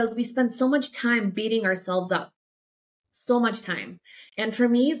 because we spend so much time beating ourselves up, so much time. And for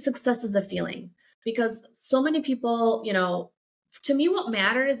me, success is a feeling, because so many people, to me, what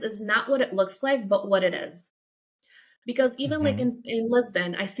matters is not what it looks like, but what it is. Because even like in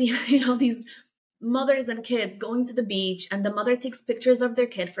Lisbon, I see, these mothers and kids going to the beach, and the mother takes pictures of their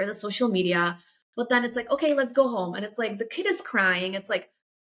kid for the social media. But then it's like, okay, let's go home. And it's like, the kid is crying. It's like,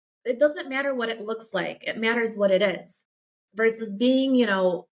 it doesn't matter what it looks like. It matters what it is, versus being,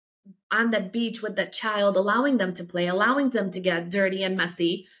 on that beach with that child, allowing them to play, allowing them to get dirty and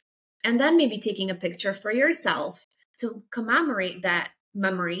messy, and then maybe taking a picture for yourself to commemorate that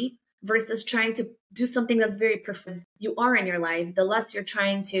memory, versus trying to do something that's very perfect. You are in your life, the less you're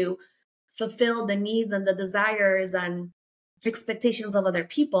trying to fulfill the needs and the desires and expectations of other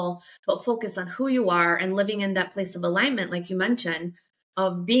people, but focus on who you are and living in that place of alignment, like you mentioned,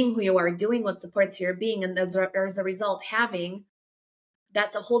 of being who you are, doing what supports your being, and as a result,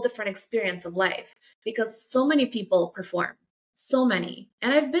 that's a whole different experience of life. Because so many people perform, so many,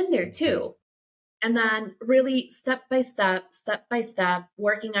 and I've been there too. And then really step by step,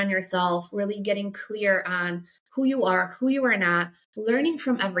 working on yourself, really getting clear on who you are not, learning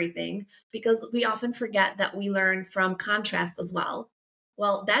from everything, because we often forget that we learn from contrast as well.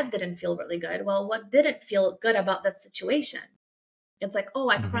 Well, that didn't feel really good. Well, what didn't feel good about that situation? It's like, oh,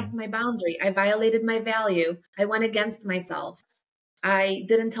 I crossed my boundary. I violated my value. I went against myself. I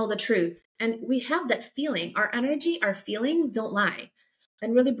didn't tell the truth. And we have that feeling. Our energy, our feelings don't lie.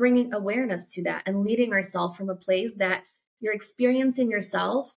 And really bringing awareness to that and leading ourselves from a place that you're experiencing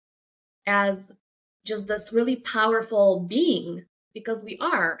yourself as just this really powerful being, because we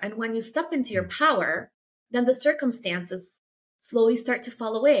are. And when you step into your power, then the circumstances slowly start to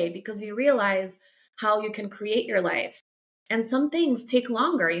fall away, because you realize how you can create your life. And some things take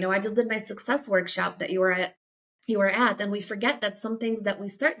longer. I just did my success workshop that you were at, and we forget that some things that we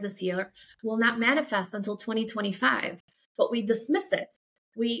start this year will not manifest until 2025, but we dismiss it.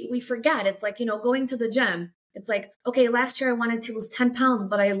 We forget. It's like, going to the gym. It's like, okay, last year I wanted to lose 10 pounds,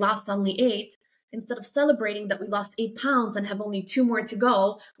 but I lost only 8. Instead of celebrating that we lost 8 pounds and have only 2 more to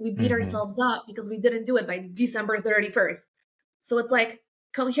go, we beat ourselves up because we didn't do it by December 31st. So it's like,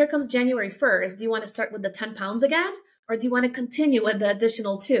 here comes January 1st. Do you want to start with the 10 pounds again? Or do you want to continue with the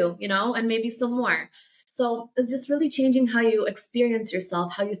additional 2, and maybe some more? So it's just really changing how you experience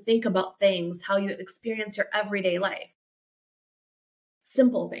yourself, how you think about things, how you experience your everyday life.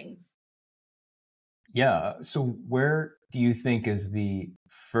 Simple things. Yeah. So where do you think is the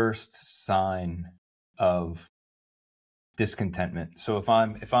first sign of discontentment? So if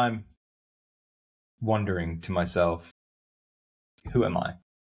I'm wondering to myself, who am I?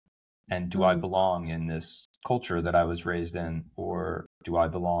 And do I belong in this culture that I was raised in, or do I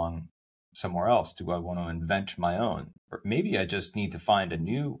belong somewhere else? Do I want to invent my own? Or maybe I just need to find a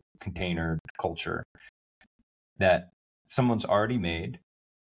new container culture. that someone's already made.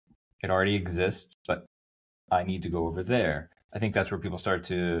 It already exists, but I need to go over there. I think that's where people start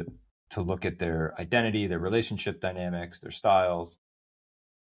to look at their identity, their relationship dynamics, their styles.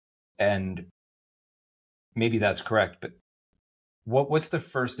 And maybe that's correct, but what's the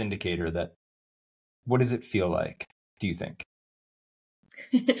first indicator that, what does it feel like, do you think?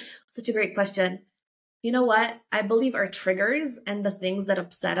 Such a great question. You know what? I believe our triggers and the things that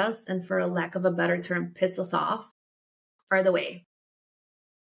upset us, and for a lack of a better term, piss us off, are the way.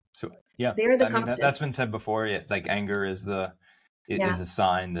 So yeah, They're the I mean, compass. that's been said before. Yeah, like anger is a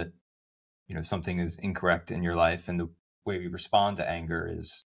sign that, you know, something is incorrect in your life, and the way we respond to anger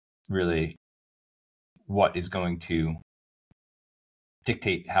is really what is going to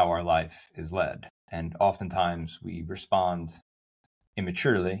dictate how our life is led. And oftentimes we respond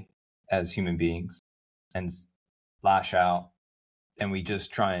immaturely as human beings and lash out, and we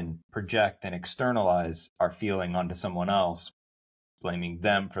just try and project and externalize our feeling onto someone else, blaming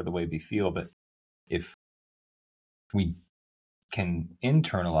them for the way we feel. But if we can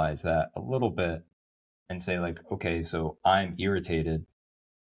internalize that a little bit and say, like, okay, so I'm irritated,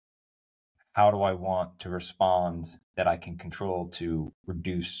 how do I want to respond that I can control to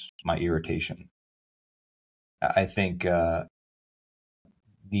reduce my irritation? I think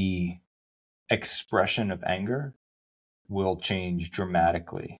the expression of anger will change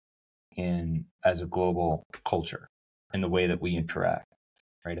dramatically as a global culture in the way that we interact,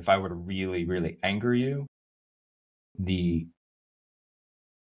 right? If I were to really, really anger you, the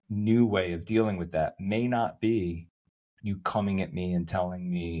new way of dealing with that may not be you coming at me and telling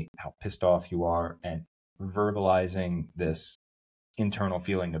me how pissed off you are and verbalizing this internal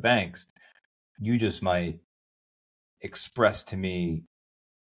feeling of angst. You just might express to me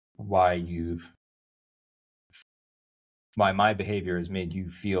why my behavior has made you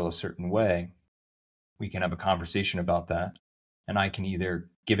feel a certain way. We can have a conversation about that, and I can either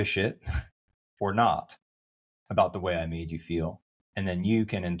give a shit or not about the way I made you feel. And then you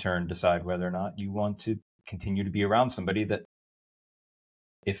can in turn decide whether or not you want to continue to be around somebody that,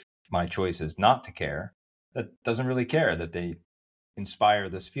 if my choice is not to care, that doesn't really care, that they inspire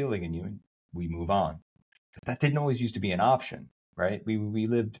this feeling in you, and we move on. But that didn't always used to be an option, right? We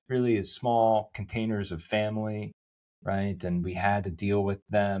lived really as small containers of family, right? And we had to deal with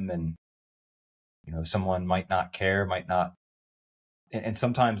them, and, you know, someone might not care, might not. And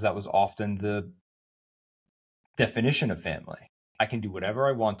sometimes that was often the definition of family. I can do whatever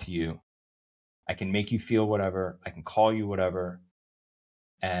I want to you. I can make you feel whatever. I can call you whatever.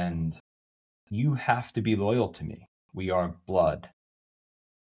 And you have to be loyal to me. We are blood.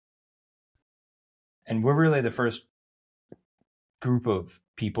 And we're really the first group of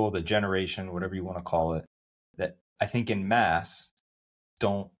people, the generation, whatever you want to call it, that I think in mass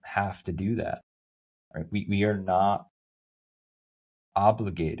don't have to do that. Right? We are not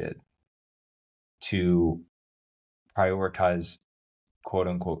obligated to prioritize quote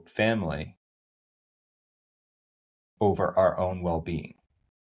unquote family over our own well-being.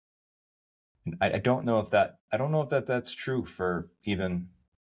 And I don't know if that's true for even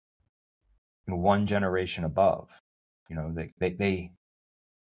one generation above. You know, they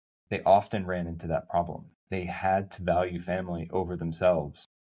often ran into that problem. They had to value family over themselves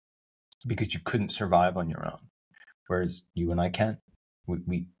because you couldn't survive on your own, whereas you and I can.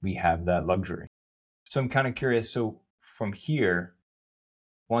 We have that luxury. So I'm kind of curious. So from here,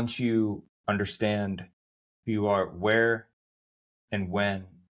 once you understand who you are, where and when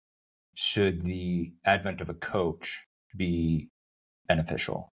should the advent of a coach be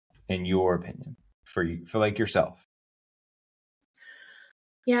beneficial, in your opinion, for you, for like yourself?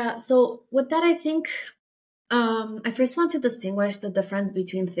 Yeah. So with that, I think I first want to distinguish the difference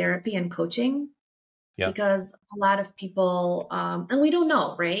between therapy and coaching. Yeah. Because a lot of people, and we don't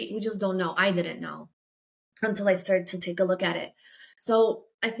know, right? We just don't know. I didn't know until I started to take a look at it. So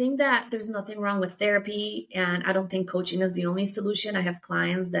I think that there's nothing wrong with therapy, and I don't think coaching is the only solution. I have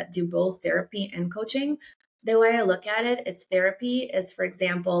clients that do both therapy and coaching. The way I look at it, it's therapy is, for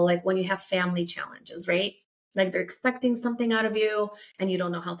example, like when you have family challenges, right? Like they're expecting something out of you and you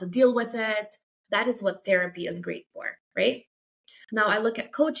don't know how to deal with it. That is what therapy is great for, right? Now I look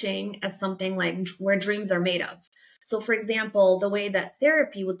at coaching as something like where dreams are made of. So for example, the way that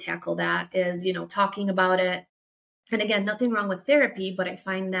therapy would tackle that is, talking about it. And again, nothing wrong with therapy, but I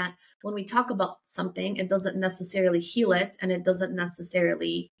find that when we talk about something, it doesn't necessarily heal it and it doesn't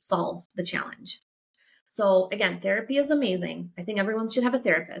necessarily solve the challenge. So again, therapy is amazing. I think everyone should have a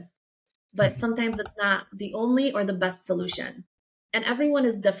therapist, but sometimes it's not the only or the best solution. And everyone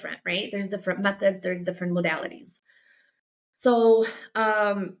is different, right? There's different methods, there's different modalities. So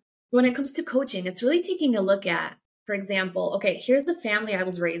when it comes to coaching, it's really taking a look at, for example, okay, here's the family I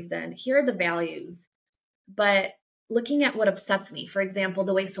was raised in, here are the values, but looking at what upsets me, for example,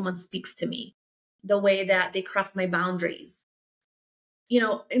 the way someone speaks to me, the way that they cross my boundaries.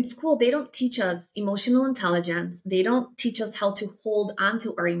 In school, they don't teach us emotional intelligence. They don't teach us how to hold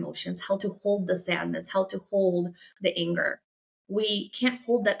onto our emotions, how to hold the sadness, how to hold the anger. We can't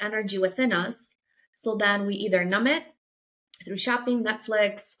hold that energy within us. So then we either numb it through shopping,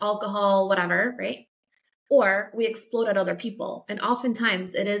 Netflix, alcohol, whatever, right? Or we explode at other people. And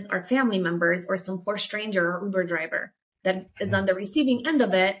oftentimes it is our family members or some poor stranger or Uber driver that is on the receiving end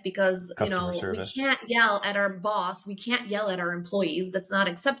of it because, Customer we service. can't yell at our boss. We can't yell at our employees. That's not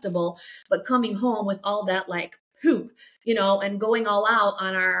acceptable. But coming home with all that like poop, and going all out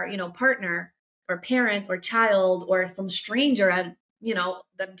on our, partner or parent or child or some stranger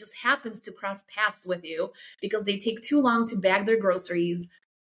that just happens to cross paths with you because they take too long to bag their groceries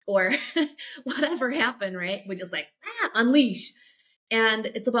or whatever happened, right? We just like, unleash. And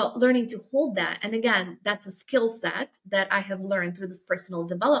it's about learning to hold that. And again, that's a skill set that I have learned through this personal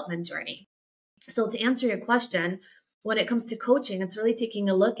development journey. So to answer your question, when it comes to coaching, it's really taking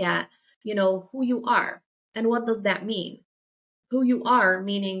a look at, who you are and what does that mean? Who you are,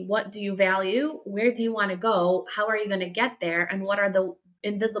 meaning what do you value? Where do you want to go? How are you going to get there? And what are the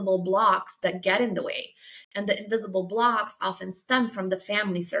invisible blocks that get in the way? And the invisible blocks often stem from the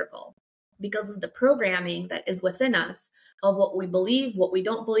family circle because it's the programming that is within us of what we believe, what we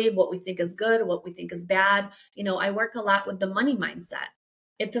don't believe, what we think is good, what we think is bad. I work a lot with the money mindset.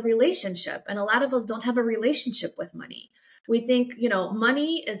 It's a relationship, and a lot of us don't have a relationship with money. We think,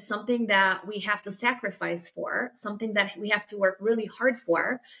 money is something that we have to sacrifice for, something that we have to work really hard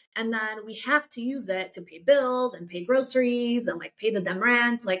for. And then we have to use it to pay bills and pay groceries and like pay the damn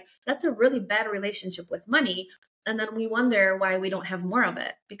rent. Like that's a really bad relationship with money. And then we wonder why we don't have more of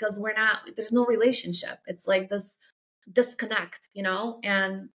it because there's no relationship. It's like this disconnect,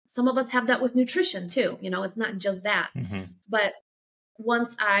 and some of us have that with nutrition too. It's not just that. Mm-hmm. But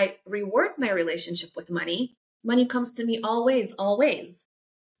once I rework my relationship with money, money comes to me always, always.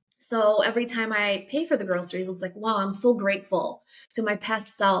 So every time I pay for the groceries, it's like, wow, I'm so grateful to my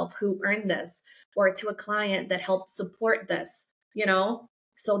past self who earned this, or to a client that helped support this,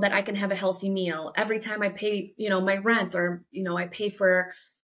 so that I can have a healthy meal. Every time I pay, my rent, or, I pay for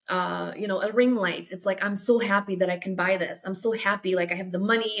a ring light. It's like, I'm so happy that I can buy this. I'm so happy. Like I have the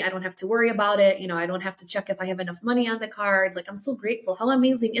money. I don't have to worry about it. I don't have to check if I have enough money on the card. Like I'm so grateful. How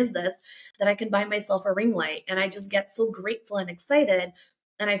amazing is this that I can buy myself a ring light? And I just get so grateful and excited.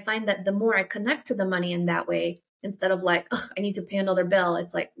 And I find that the more I connect to the money in that way, instead of like, I need to pay another bill,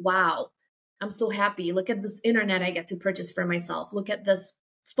 it's like, wow, I'm so happy. Look at this internet I get to purchase for myself. Look at this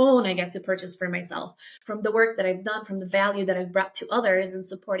phone I get to purchase for myself, from the work that I've done, from the value that I've brought to others and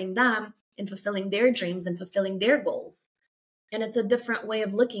supporting them in fulfilling their dreams and fulfilling their goals. And it's a different way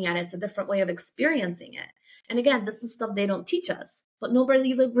of looking at it. It's a different way of experiencing it. And again, this is stuff they don't teach us, but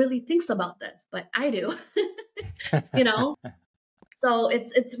nobody really thinks about this, but I do, So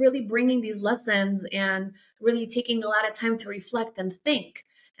it's really bringing these lessons and really taking a lot of time to reflect and think.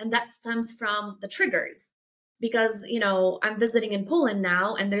 And that stems from the triggers. Because, I'm visiting in Poland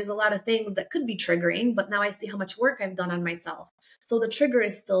now, and there's a lot of things that could be triggering, but now I see how much work I've done on myself. So the trigger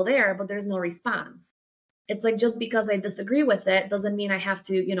is still there, but there's no response. It's like, just because I disagree with it doesn't mean I have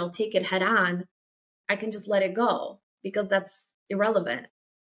to, take it head on. I can just let it go because that's irrelevant.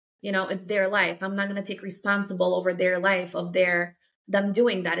 It's their life. I'm not going to take responsible over their life of them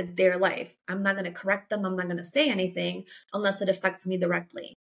doing that. It's their life. I'm not going to correct them. I'm not going to say anything unless it affects me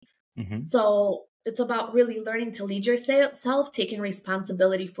directly. Mm-hmm. So it's about really learning to lead yourself, taking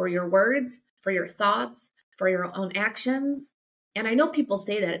responsibility for your words, for your thoughts, for your own actions. And I know people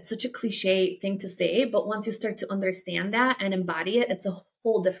say that it's such a cliche thing to say, but once you start to understand that and embody it, it's a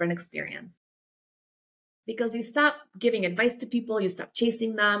whole different experience. Because you stop giving advice to people, you stop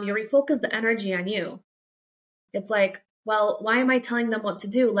chasing them, you refocus the energy on you. It's like, well, why am I telling them what to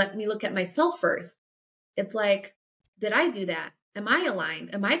do? Let me look at myself first. It's like, did I do that? Am I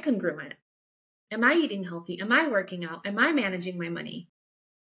aligned? Am I congruent? Am I eating healthy? Am I working out? Am I managing my money?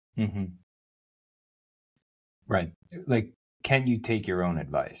 Mm-hmm. Right. Like, can you take your own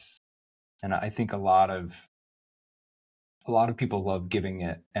advice? And I think a lot of people love giving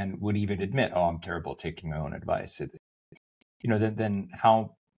it and would even admit, oh, I'm terrible at taking my own advice. Then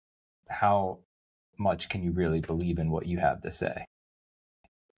how much can you really believe in what you have to say?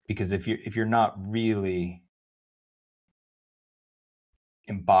 Because if you're not really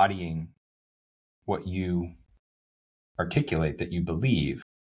embodying what you articulate that you believe,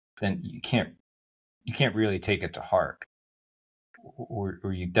 then you can't really take it to heart. or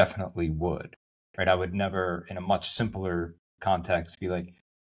you definitely would, right? I would never, in a much simpler context, be like,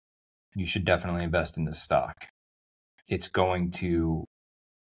 you should definitely invest in this stock. It's going to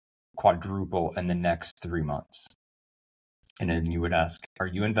quadruple in the next 3 months. And then you would ask, are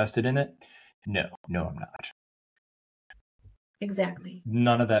you invested in it? No, I'm not. Exactly.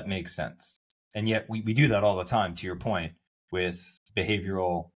 None of that makes sense. And yet we do that all the time, to your point, with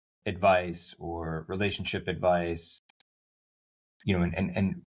behavioral advice or relationship advice,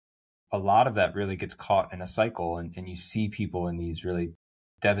 and a lot of that really gets caught in a cycle. And you see people in these really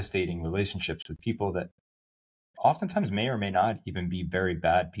devastating relationships with people that oftentimes may or may not even be very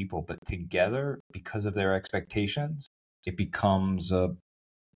bad people, but together, because of their expectations, it becomes a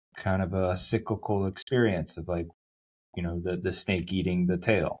kind of a cyclical experience of like, the snake eating the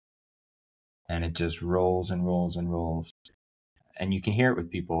tail. And it just rolls and rolls and rolls. And you can hear it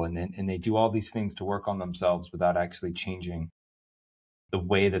with people, and they do all these things to work on themselves without actually changing the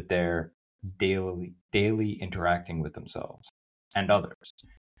way that they're daily interacting with themselves and others.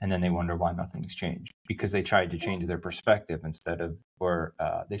 And then they wonder why nothing's changed, because they tried to change their perspective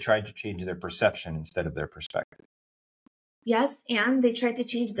they tried to change their perception instead of their perspective. Yes, and they try to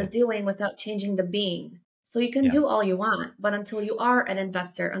change the doing without changing the being. So you can do all you want, but until you are an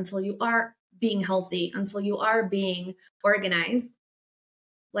investor, until you are being healthy, until you are being organized,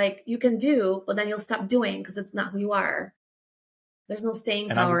 like you can do, but then you'll stop doing because it's not who you are. There's no staying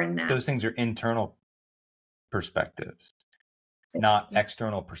power in that. Those things are internal perspectives, not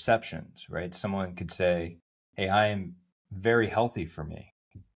external perceptions, right? Someone could say, hey, I am very healthy for me.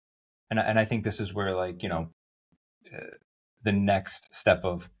 And I think this is where, like, the next step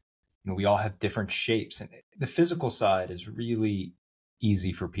of, we all have different shapes, and the physical side is really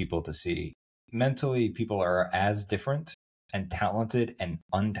easy for people to see. Mentally, people are as different and talented and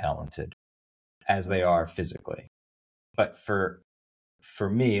untalented as they are physically. But for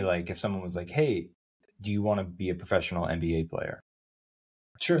me, like, if someone was like, hey, do you want to be a professional NBA player?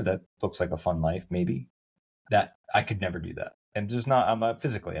 Sure, that looks like a fun life, maybe. That I could never do that. I'm not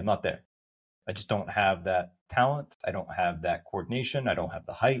physically, I'm not there. I just don't have that talent. I don't have that coordination. I don't have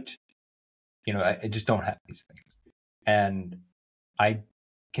the height. I just don't have these things. And I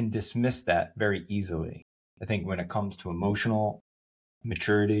can dismiss that very easily. I think when it comes to emotional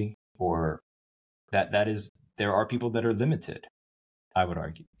maturity, or there are people that are limited, I would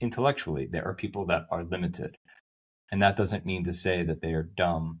argue. Intellectually, there are people that are limited. And that doesn't mean to say that they are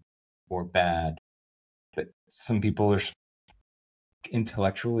dumb or bad, but some people are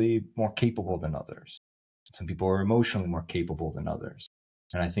intellectually more capable than others. Some people are emotionally more capable than others.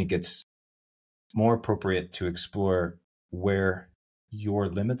 And I think it's more appropriate to explore where your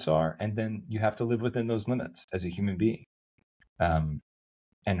limits are, and then you have to live within those limits as a human being. And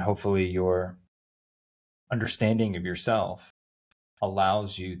hopefully your understanding of yourself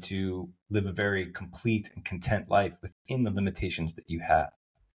allows you to live a very complete and content life within the limitations that you have.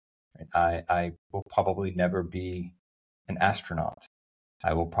 I will probably never be an astronaut.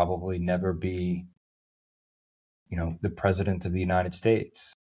 I will probably never be, the president of the United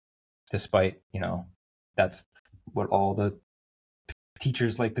States, despite, that's what all the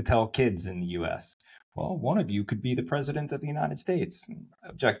teachers like to tell kids in the US. Well, one of you could be the president of the United States.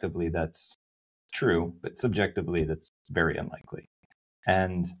 Objectively, that's true, but subjectively, that's very unlikely.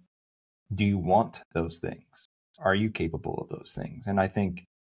 And do you want those things? Are you capable of those things? And I think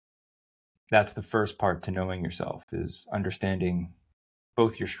that's the first part to knowing yourself, is understanding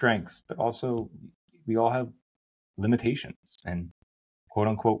both your strengths, but also we all have limitations and quote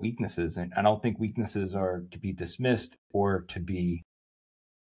unquote weaknesses. And I don't think weaknesses are to be dismissed or to be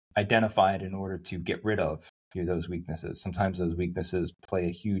identified in order to get rid of those weaknesses. Sometimes those weaknesses play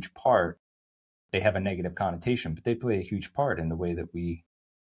a huge part. They have a negative connotation, but they play a huge part in the way that we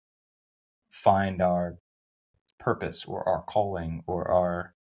find our purpose or our calling or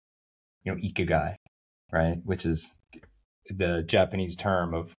our, ikigai, right? Which is the Japanese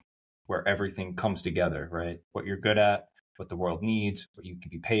term of where everything comes together, right? What you're good at, what the world needs, what you can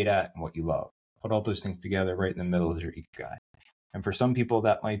be paid at, and what you love. Put all those things together, right in the middle is your ikigai. And for some people,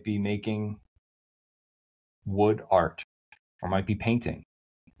 that might be making wood art, or might be painting.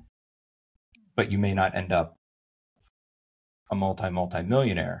 But you may not end up a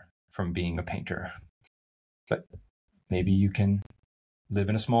multi-millionaire from being a painter. But maybe you can live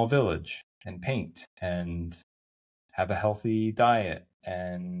in a small village and paint and have a healthy diet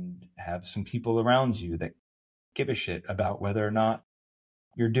and have some people around you that give a shit about whether or not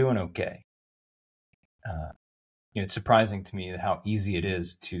you're doing okay. It's surprising to me how easy it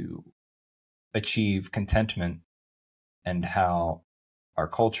is to achieve contentment, and how our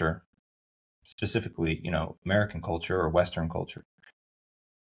culture, specifically, American culture or Western culture,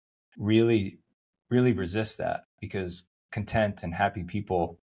 really, really resist that, because content and happy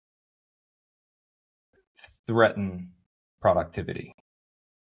people threaten productivity,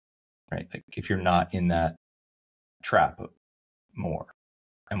 right? Like if you're not in that trap more,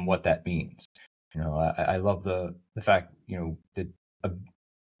 and what that means. I love the fact, the a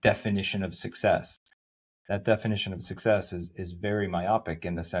definition of success. That definition of success is very myopic,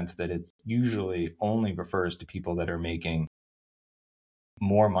 in the sense that it's usually only refers to people that are making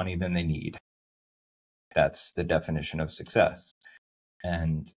more money than they need. That's the definition of success.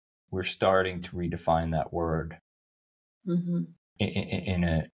 And we're starting to redefine that word Mm-hmm.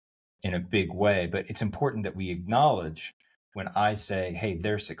 in a big way. But it's important that we acknowledge, when I say, hey,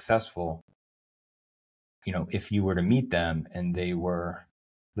 they're successful, if you were to meet them and they were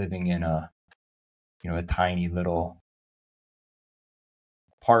living in a tiny little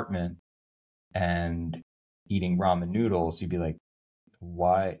apartment and eating ramen noodles, you'd be like,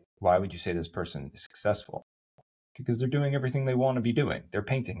 why would you say this person is successful? Because they're doing everything they want to be doing. They're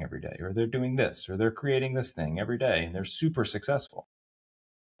painting every day, or they're doing this, or they're creating this thing every day, and they're super successful.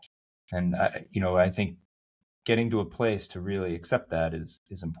 And I think getting to a place to really accept that is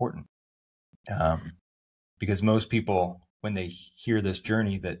important. Because most people, when they hear this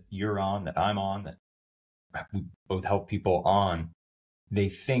journey that you're on, that I'm on, that we both help people on, they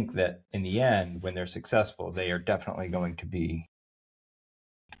think that in the end, when they're successful, they are definitely going to be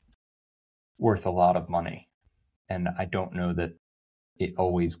worth a lot of money. And I don't know that it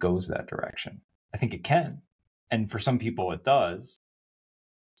always goes that direction. I think it can. And for some people it does,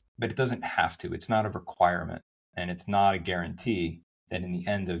 but it doesn't have to. It's not a requirement, and it's not a guarantee that in the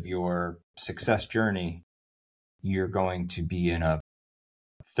end of your success journey, you're going to be in a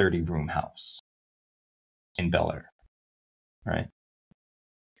 30-room house in Bel Air, right?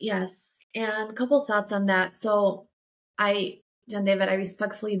 Yes. And a couple thoughts on that. So John David, I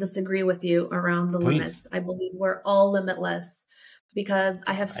respectfully disagree with you around the Please. limits. I believe we're all limitless, because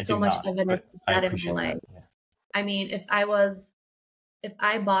I have so much evidence of that in my life. Yeah. I mean, if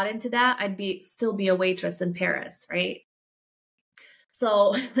I bought into that, I'd still be a waitress in Paris, right?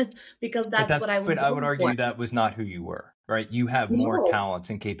 So, because that's what I was. But I would argue that was not who you were, right? You have more talents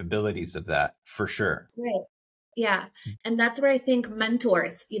and capabilities of that, for sure. Right. Yeah. And that's where I think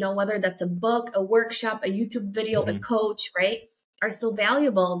mentors, whether that's a book, a workshop, a YouTube video, a coach, right, are so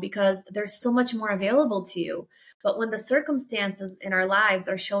valuable, because there's so much more available to you. But when the circumstances in our lives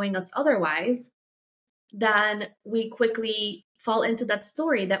are showing us otherwise, then we quickly fall into that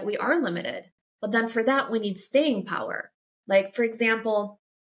story that we are limited. But then for that, we need staying power. Like, for example,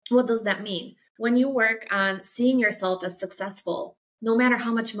 what does that mean? When you work on seeing yourself as successful, no matter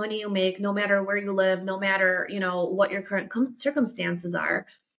how much money you make, no matter where you live, no matter, what your current circumstances are,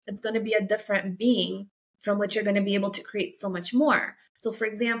 it's going to be a different being from which you're going to be able to create so much more. So for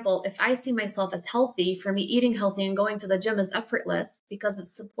example, if I see myself as healthy, for me, eating healthy and going to the gym is effortless because it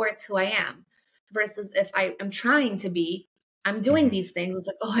supports who I am. Versus if I am trying to be, I'm doing these things. It's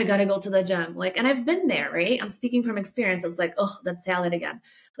like, oh, I got to go to the gym. Like, and I've been there, right? I'm speaking from experience. It's like, oh, that salad again.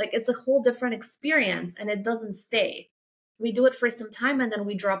 Like, it's a whole different experience, and it doesn't stay. We do it for some time and then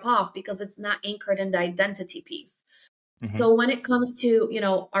we drop off because it's not anchored in the identity piece. So when it comes to,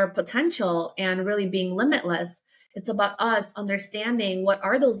 our potential and really being limitless, it's about us understanding what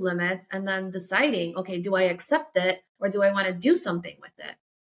are those limits and then deciding, okay, do I accept it or do I want to do something with it?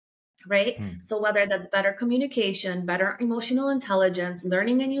 Right? So whether that's better communication, better emotional intelligence,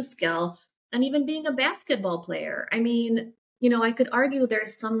 learning a new skill, and even being a basketball player. I mean, I could argue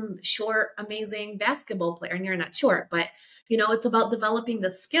there's some short, amazing basketball player, and you're not short, but, it's about developing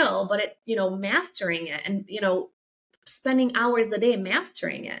the skill, but mastering it and, spending hours a day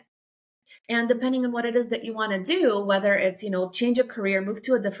mastering it. And depending on what it is that you want to do, whether it's, change a career, move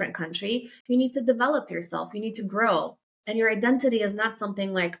to a different country, you need to develop yourself. You need to grow. And your identity is not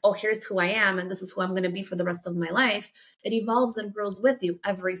something like, oh, here's who I am and this is who I'm going to be for the rest of my life. It evolves and grows with you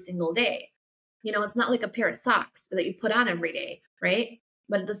every single day. It's not like a pair of socks that you put on every day, right?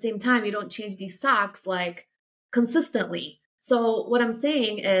 But at the same time, you don't change these socks like consistently. So what I'm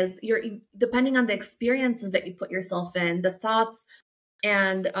saying is you're depending on the experiences that you put yourself in, the thoughts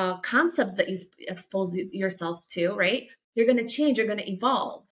and concepts that you expose yourself to, right? You're going to change, you're going to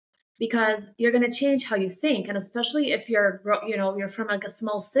evolve. Because you're going to change how you think. And especially if you're from like a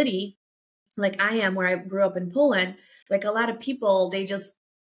small city, like I am, where I grew up in Poland, like a lot of people, they just,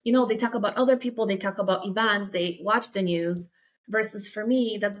 they talk about other people, they talk about events, they watch the news. Versus for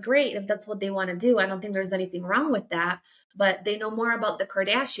me, that's great if that's what they want to do. I don't think there's anything wrong with that. But they know more about the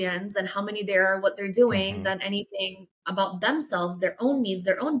Kardashians and how many there are, what they're doing, than anything about themselves, their own needs,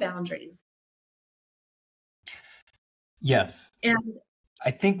 their own boundaries. Yes. And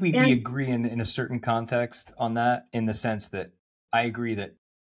I think we And agree in a certain context on that, in the sense that I agree that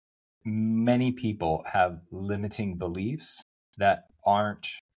many people have limiting beliefs that aren't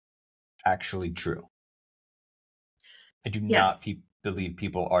actually true. I do not yes, believe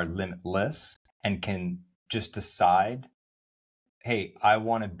people are limitless and can just decide, hey, I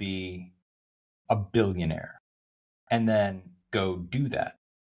want to be a billionaire, and then go do that.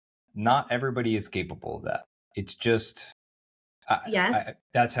 Not everybody is capable of that. It's just, yes,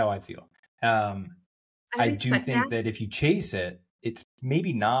 that's how I feel. I I do respect that. think that if you chase it, it's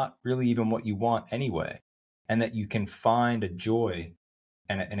maybe not really even what you want anyway, and that you can find a joy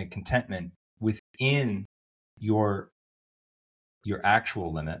and a contentment within your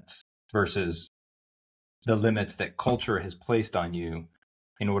actual limits versus the limits that culture has placed on you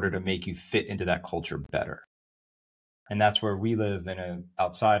in order to make you fit into that culture better. And that's where we live in a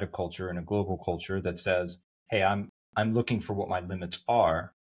outside of culture, in a global culture that says, hey, I'm looking for what my limits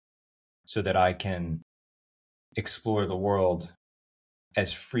are so that I can explore the world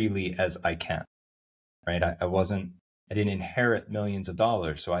as freely as I can. Right? I didn't inherit millions of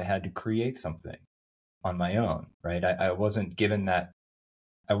dollars, so I had to create something on my own. Right? I wasn't given that.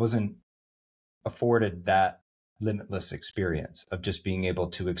 I wasn't afforded that limitless experience of just being able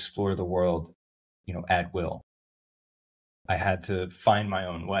to explore the world, at will. I had to find my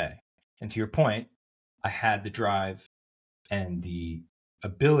own way. And to your point, I had the drive and the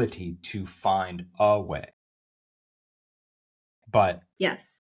ability to find a way. But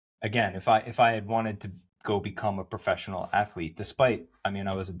Yes. again, if I had wanted to go become a professional athlete, despite,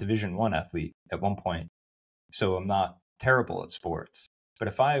 I was a Division I athlete at one point, so I'm not terrible at sports. But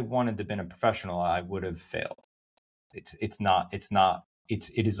if I wanted to have been a professional, I would have failed. It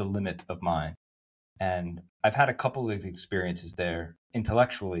is a limit of mine. And I've had a couple of experiences there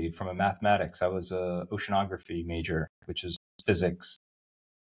intellectually from a mathematics. I was a oceanography major, which is physics.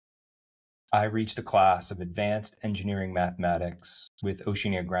 I reached a class of advanced engineering mathematics with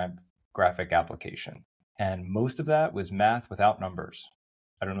oceanographic application. And most of that was math without numbers.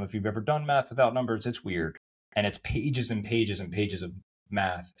 I don't know if you've ever done math without numbers. It's weird. And it's pages and pages and pages of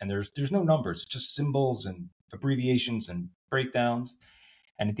math. And there's no numbers, it's just symbols and abbreviations and breakdowns.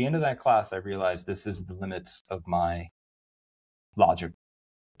 And at the end of that class, I realized this is the limits of my logic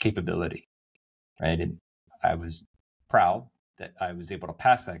capability, right? And I was proud that I was able to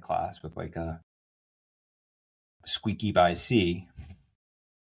pass that class with like a squeaky by C.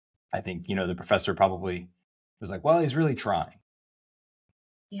 I think, the professor probably was like, well, he's really trying.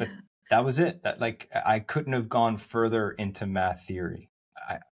 But Yeah. that was it. That, like, I couldn't have gone further into math theory.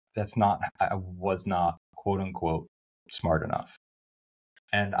 I was not, quote unquote, smart enough.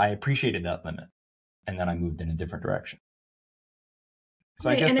 And I appreciated that limit. And then I moved in a different direction. So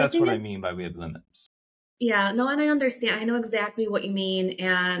I Right. guess And I that's think what I it's, mean by we have limits. yeah, no, and I understand. I know exactly what you mean.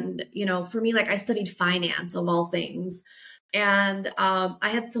 And, for me, like I studied finance of all things. And I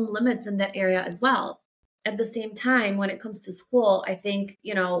had some limits in that area as well. At the same time, when it comes to school, I think,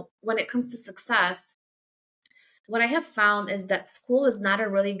 when it comes to success, what I have found is that school is not a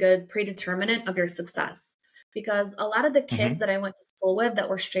really good predeterminant of your success. Because a lot of the kids Mm-hmm. that I went to school with that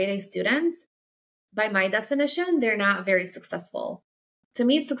were straight A students, by my definition, they're not very successful. To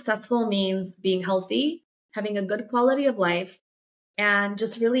me, successful means being healthy, having a good quality of life, and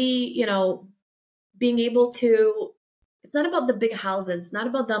just really, being able to, it's not about the big houses, it's not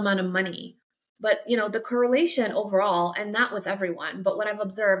about the amount of money, but, the correlation overall, and not with everyone, but what I've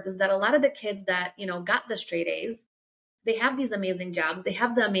observed is that a lot of the kids that, got the straight A's, they have these amazing jobs, they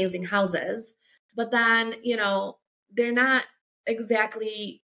have the amazing houses, but then, they're not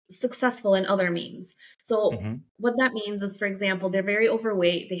exactly successful in other means. So Mm-hmm. what that means is, for example, they're very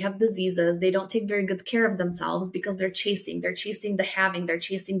overweight, they have diseases, they don't take very good care of themselves because they're chasing the having, they're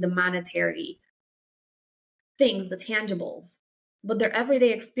chasing the monetary things, the tangibles. But their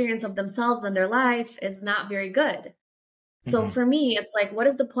everyday experience of themselves and their life is not very good. So Mm-hmm. for me, it's like, what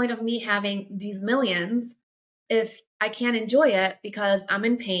is the point of me having these millions if I can't enjoy it because I'm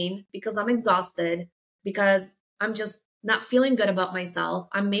in pain, because I'm exhausted, because I'm just not feeling good about myself?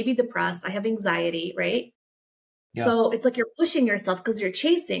 I'm maybe depressed. I have anxiety, right? Yeah. So it's like you're pushing yourself because you're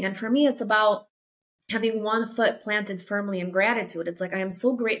chasing. And for me, it's about having one foot planted firmly in gratitude. It's like, I am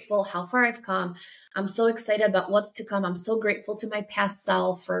so grateful how far I've come. I'm so excited about what's to come. I'm so grateful to my past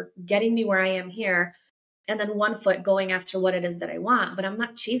self for getting me where I am here. And then one foot going after what it is that I want, but I'm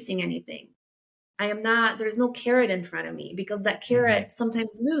not chasing anything. I am not, there's no carrot in front of me because that Mm-hmm. carrot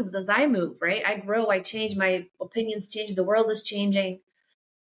sometimes moves as I move, right? I grow, I change, my opinions change, the world is changing.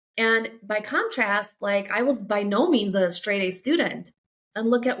 And by contrast, like I was by no means a straight A student. and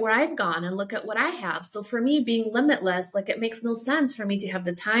look at where I've gone and look at what I have. So for me, being limitless, like it makes no sense for me to have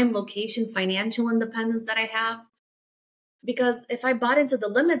the time, location, financial independence that I have. Because if I bought into the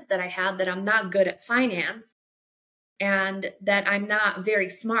limits that I had, that I'm not good at finance and that I'm not very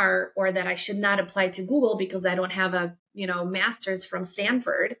smart, or that I should not apply to Google because I don't have a, master's from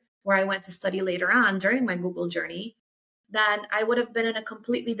Stanford where I went to study later on during my Google journey, then I would have been in a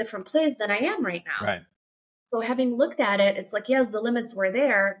completely different place than I am right now. Right. So having looked at it, it's like, yes, the limits were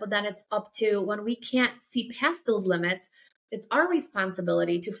there, but then it's up to, when we can't see past those limits, it's our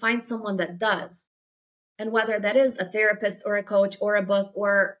responsibility to find someone that does. And whether that is a therapist or a coach or a book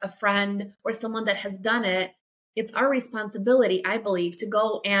or a friend or someone that has done it, it's our responsibility, I believe, to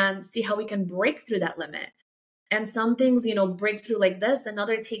go and see how we can break through that limit. And some things, break through like this,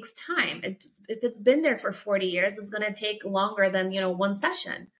 another takes time. If it's been there for 40 years, it's going to take longer than, one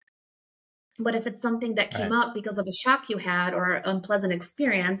session. But if it's something that came up because of a shock you had or an unpleasant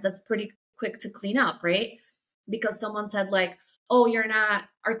experience, that's pretty quick to clean up, right? Because someone said like, oh, you're not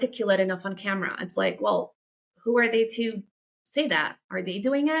articulate enough on camera. It's like, well, who are they to say that? Are they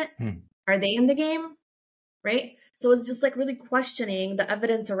doing it? Are they in the game? Right? So it's just like really questioning the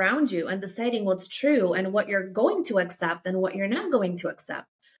evidence around you and deciding what's true and what you're going to accept and what you're not going to accept.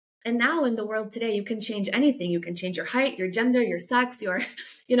 And now in the world today, you can change anything. You can change your height, your gender, your sex, your,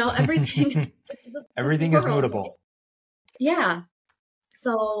 everything. Everything is mutable. Yeah.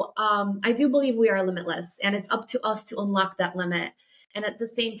 So I do believe we are limitless, and it's up to us to unlock that limit. And at the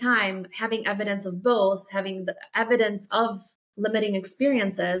same time, having evidence of both, having the evidence of limiting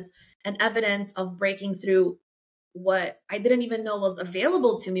experiences and evidence of breaking through what I didn't even know was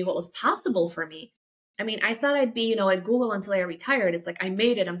available to me, what was possible for me. I mean, I thought I'd be, at Google until I retired. It's like, I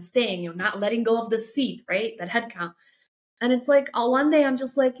made it, I'm staying, not letting go of the seat, right? That head count. And it's like, one day I'm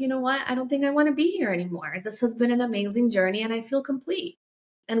just like, you know what? I don't think I want to be here anymore. This has been an amazing journey and I feel complete.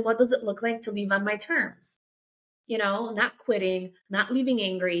 And what does it look like to leave on my terms? Not quitting, not leaving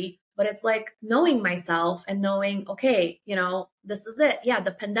angry, but it's like knowing myself and knowing, okay, this is it. Yeah,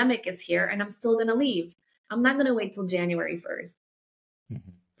 the pandemic is here and I'm still going to leave. I'm not going to wait till January 1st.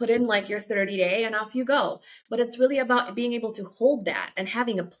 Put in like your 30-day and off you go. But it's really about being able to hold that and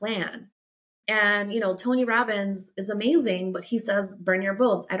having a plan. And, Tony Robbins is amazing, but he says, burn your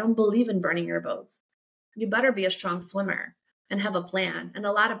boats. I don't believe in burning your boats. You better be a strong swimmer and have a plan. And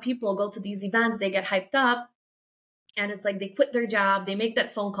a lot of people go to these events, they get hyped up, and it's like they quit their job, they make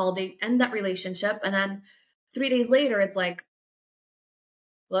that phone call, they end that relationship. And then 3 days later, it's like,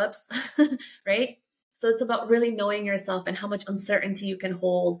 whoops, right? So it's about really knowing yourself and how much uncertainty you can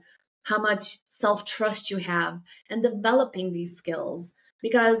hold, how much self-trust you have, and developing these skills.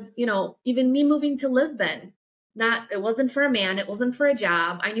 Because, even me moving to Lisbon, it wasn't for a man, it wasn't for a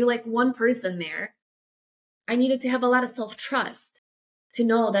job. I knew like one person there. I needed to have a lot of self-trust to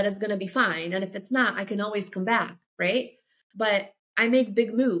know that it's going to be fine. And if it's not, I can always come back, right? But I make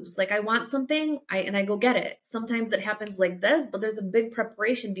big moves. Like I want something, I go get it. Sometimes it happens like this, but there's a big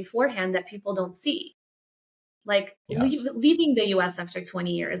preparation beforehand that people don't see. Like leaving the US after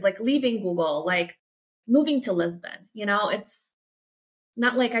 20 years, like leaving Google, like moving to Lisbon, it's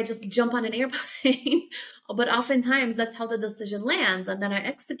not like I just jump on an airplane, but oftentimes that's how the decision lands and then I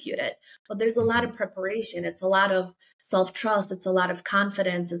execute it. But there's a lot of preparation. It's a lot of self-trust. It's a lot of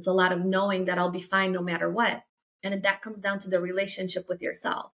confidence. It's a lot of knowing that I'll be fine no matter what. And that comes down to the relationship with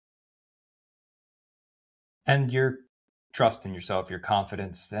yourself. And your trust in yourself, your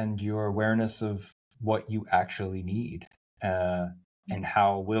confidence, and your awareness of what you actually need, and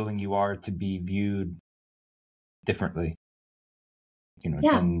how willing you are to be viewed differently.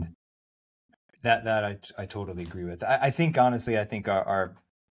 And that I totally agree with. I think, honestly, our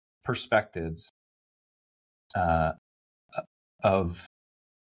perspectives of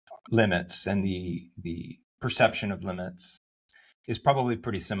limits and the perception of limits is probably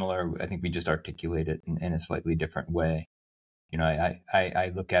pretty similar. I think we just articulate it in a slightly different way.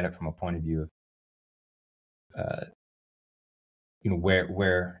 I look at it from a point of view of,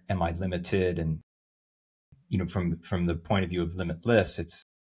 where am I limited? And, from the point of view of limitless,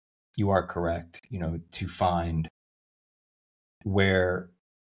 you are correct, to find where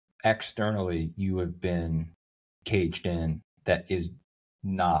externally you have been caged in that is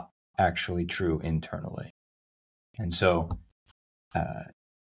not actually true internally. And so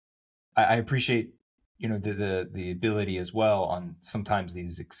I appreciate, the ability as well on sometimes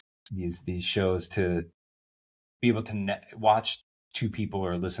these shows to be able to watch two people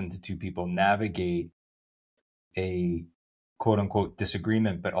or listen to two people navigate a quote unquote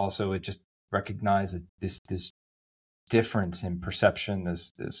disagreement, but also it just recognizes this difference in perception,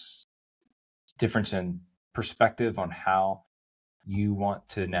 this difference in perspective on how you want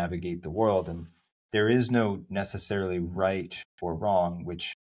to navigate the world. And there is no necessarily right or wrong,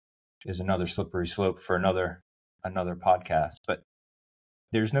 which is another slippery slope for another podcast. But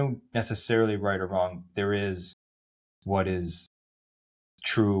there's no necessarily right or wrong. There is what is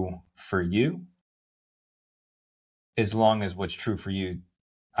true for you, as long as what's true for you,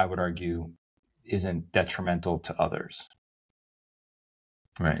 I would argue, isn't detrimental to others.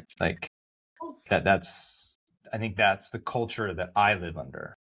 Right? Like I think that's the culture that I live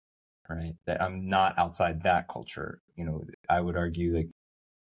under, right? That I'm not outside that culture. I would argue, like,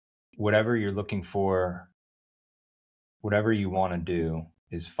 whatever you're looking for, whatever you want to do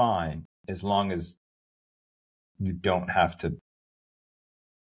is fine, as long as you don't have to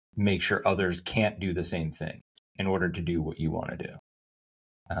make sure others can't do the same thing in order to do what you want to do.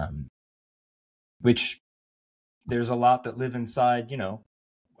 Which there's a lot that live inside,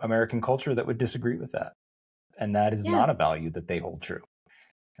 American culture that would disagree with that. And that is not a value that they hold true.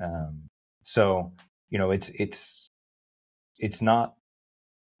 So, it's not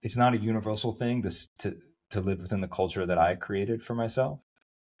a universal thing to live within the culture that I created for myself.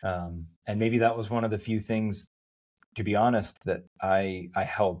 And maybe that was one of the few things, to be honest, that I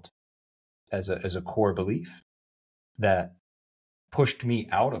held as a core belief that pushed me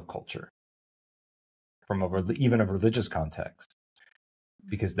out of culture from even a religious context,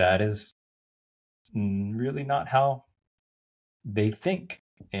 because that is really not how they think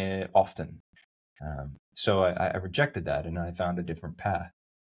often. So I rejected that, and I found a different path.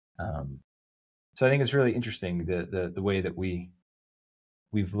 So I think it's really interesting the way that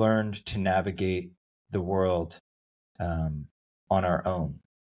we've learned to navigate the world on our own.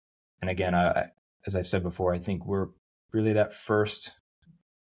 And again, as I've said before, I think we're really that first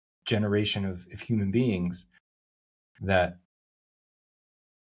generation of human beings that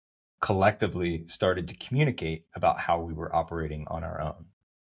collectively started to communicate about how we were operating on our own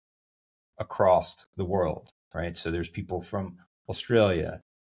across the world, right? So there's people from Australia,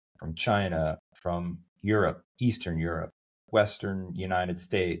 from China, from Europe, Eastern Europe, Western United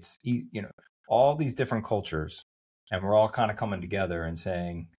States, all these different cultures. And we're all kind of coming together and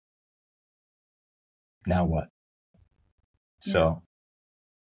saying, now what? Yeah. So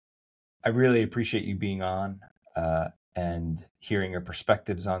I really appreciate you being on and hearing your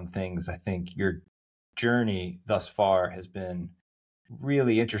perspectives on things. I think your journey thus far has been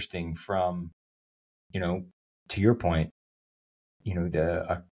really interesting, from, to your point,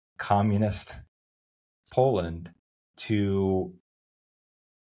 a communist Poland to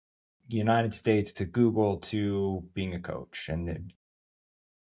the United States, to Google, to being a coach, and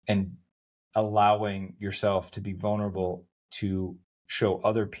allowing yourself to be vulnerable to show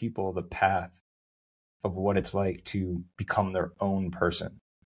other people the path of what it's like to become their own person.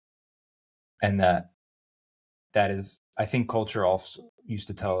 And that is, I think culture also used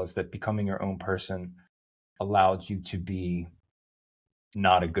to tell us that becoming your own person allowed you to be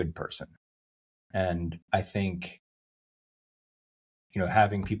not a good person. And I think,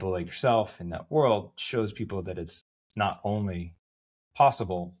 having people like yourself in that world shows people that it's not only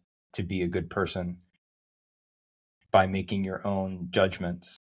possible to be a good person by making your own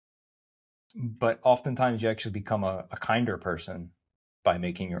judgments, but oftentimes you actually become a kinder person by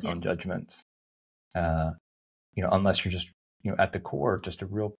making your own judgments. Unless you're just, at the core, just a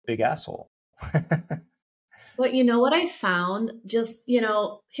real big asshole. But you know what I found? Just,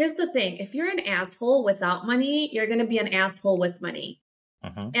 here's the thing. If you're an asshole without money, you're going to be an asshole with money.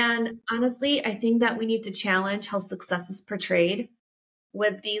 Mm-hmm. And honestly, I think that we need to challenge how success is portrayed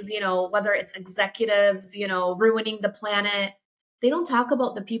with these, whether it's executives, ruining the planet. They don't talk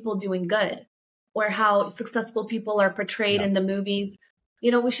about the people doing good, or how successful people are portrayed in the movies.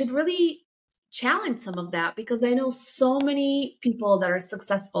 We should really challenge some of that, because I know so many people that are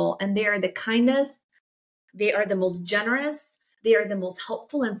successful, and they are the kindest. They are the most generous. They are the most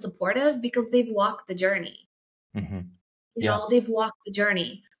helpful and supportive, because they've walked the journey. Mm-hmm. They've walked the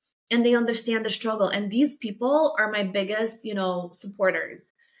journey, and they understand the struggle. And these people are my biggest,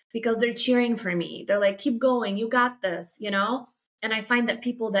 supporters, because they're cheering for me. They're like, keep going. You got this, And I find that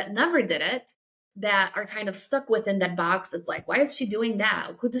people that never did it, that are kind of stuck within that box, it's like, why is she doing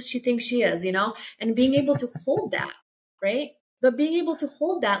that? Who does she think she is, And being able to hold that, right? But being able to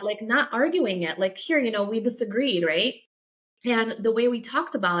hold that, like not arguing it, like, here, we disagreed, right? And the way we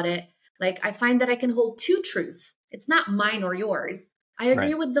talked about it, like, I find that I can hold two truths. It's not mine or yours. I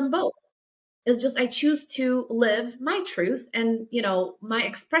agree with them both. It's just I choose to live my truth and, my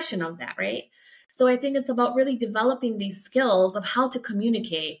expression of that, right? So I think it's about really developing these skills of how to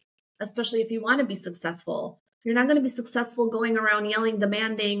communicate, especially if you want to be successful. You're not going to be successful going around yelling,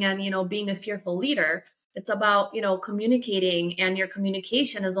 demanding, and, being a fearful leader. It's about, communicating, and your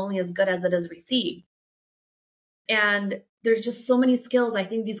communication is only as good as it is received. And there's just so many skills. I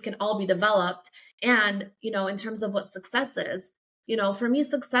think these can all be developed. And, in terms of what success is, for me,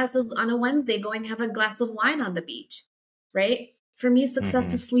 success is on a Wednesday going have a glass of wine on the beach, right? For me,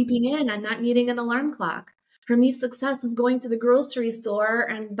 success is sleeping in and not needing an alarm clock. For me, success is going to the grocery store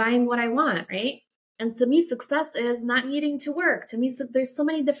and buying what I want, right? And to me, success is not needing to work. To me, there's so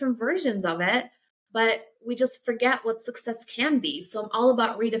many different versions of it, but we just forget what success can be. So I'm all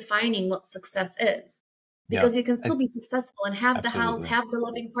about redefining what success is, Yeah, because you can still be successful and have the house, absolutely. have the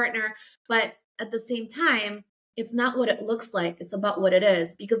loving partner, but at the same time, it's not what it looks like. It's about what it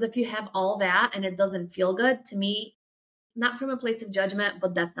is. Because if you have all that and it doesn't feel good, to me, not from a place of judgment,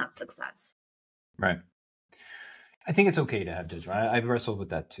 but that's not success. Right. I think it's okay to have judgment. I've wrestled with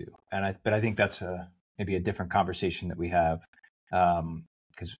that too, but I think that's maybe a different conversation that we have,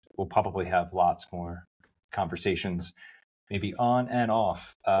 because we'll probably have lots more conversations, maybe on and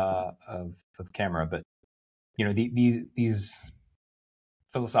off of camera. But these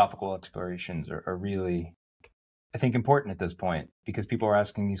philosophical explorations are really, I think, important at this point, because people are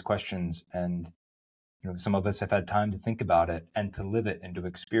asking these questions, and some of us have had time to think about it and to live it and to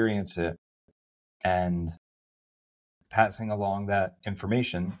experience it, and passing along that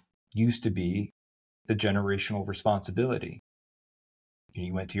information used to be the generational responsibility.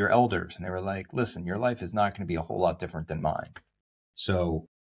 You went to your elders and they were like, listen, your life is not going to be a whole lot different than mine. So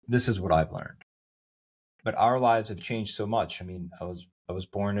this is what I've learned. But our lives have changed so much. I mean, I was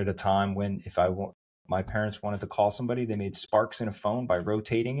born at a time when my parents wanted to call somebody, they made sparks in a phone by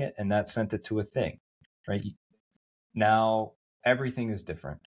rotating it, and that sent it to a thing, right? Now everything is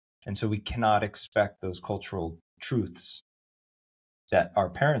different. And so we cannot expect those cultural truths that our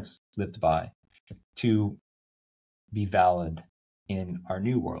parents lived by to be valid in our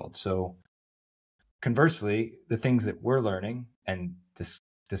new world. So conversely, the things that we're learning and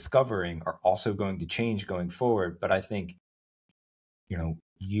discovering are also going to change going forward. But I think,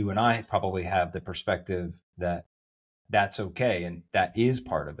 you and I probably have the perspective that that's okay. And that is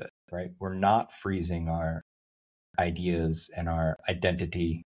part of it, right? We're not freezing our ideas and our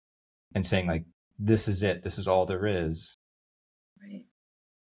identity and saying like, this is it, this is all there is. Right.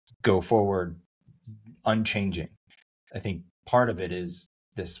 Go forward, unchanging. I think part of it is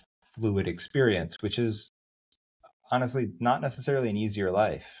this fluid experience, which is honestly not necessarily an easier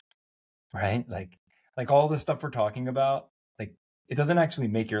life, right? Like all the stuff we're talking about, like it doesn't actually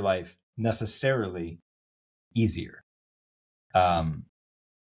make your life necessarily easier. And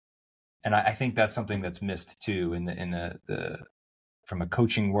I think that's something that's missed too in the from a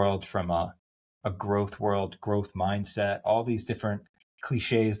coaching world, from a growth world, growth mindset, all these different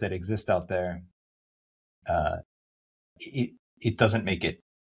cliches that exist out there. It doesn't make it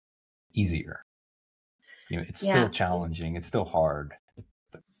easier. It's still challenging. It's still hard.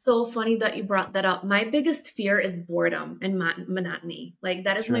 So funny that you brought that up. My biggest fear is boredom and monotony. Like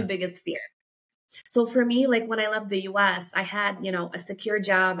that is my biggest fear. So for me, like when I left the US, I had, a secure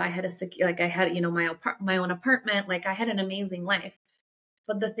job. I had my own apartment. Like I had an amazing life.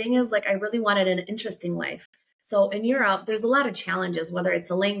 But the thing is, like, I really wanted an interesting life. So in Europe, there's a lot of challenges, whether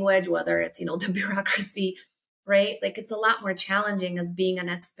it's a language, whether it's, the bureaucracy, right? Like it's a lot more challenging as being an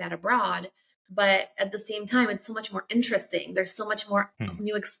expat abroad. But at the same time, it's so much more interesting. There's so much more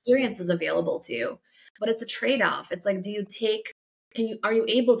new experiences available to you. But it's a trade-off. It's like, are you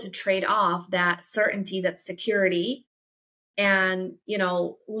able to trade off that certainty, that security, and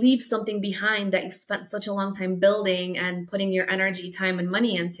leave something behind that you've spent such a long time building and putting your energy, time, and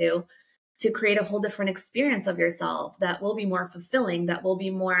money into, to create a whole different experience of yourself that will be more fulfilling, that will be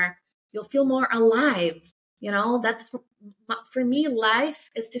more, you'll feel more alive. That's for me, life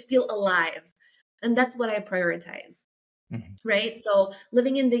is to feel alive, and that's what I prioritize. Right. So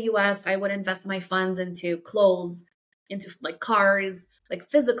living in the US, I would invest my funds into clothes, into like cars, like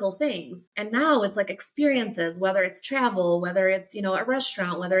physical things. And now it's like experiences, whether it's travel, whether it's, a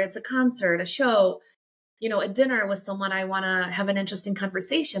restaurant, whether it's a concert, a show, a dinner with someone I want to have an interesting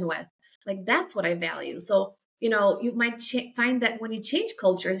conversation with. Like that's what I value. So, you might find that when you change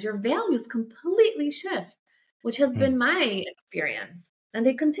cultures, your values completely shift, which has been my experience. And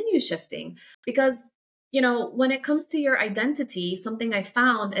they continue shifting because, when it comes to your identity, something I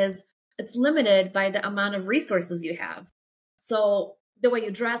found is it's limited by the amount of resources you have. So the way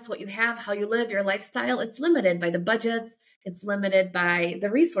you dress, what you have, how you live, your lifestyle, it's limited by the budgets. It's limited by the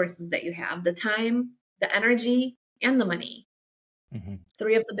resources that you have, the time, the energy, and the money.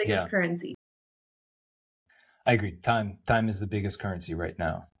 Three of the biggest currencies. I agree. Time is the biggest currency right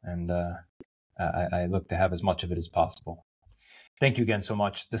now. And I look to have as much of it as possible. Thank you again so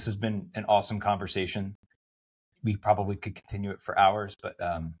much. This has been an awesome conversation. we probably could continue it for hours, but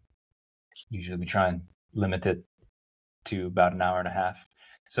usually we try and limit it to about an hour and a half.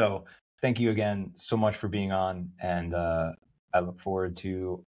 So thank you again so much for being on, and I look forward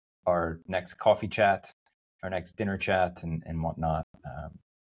to our next coffee chat, our next dinner chat, and whatnot.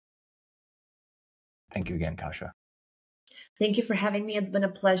 Thank you again, Kasia. Thank you for having me. It's been a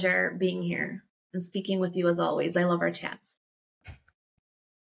pleasure being here and speaking with you as always. I love our chats.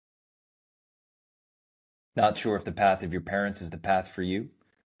 Not sure if the path of your parents is the path for you?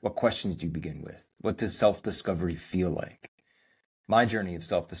 What questions do you begin with? What does self-discovery feel like? My journey of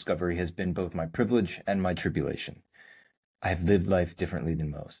self-discovery has been both my privilege and my tribulation. I have lived life differently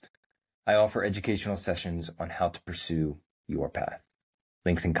than most. I offer educational sessions on how to pursue your path.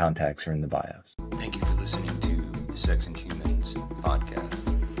 Links and contacts are in the bios. Thank you for listening to the Sex and Humans podcast.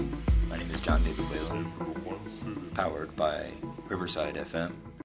 My name is John David Whalen, powered by Riverside FM.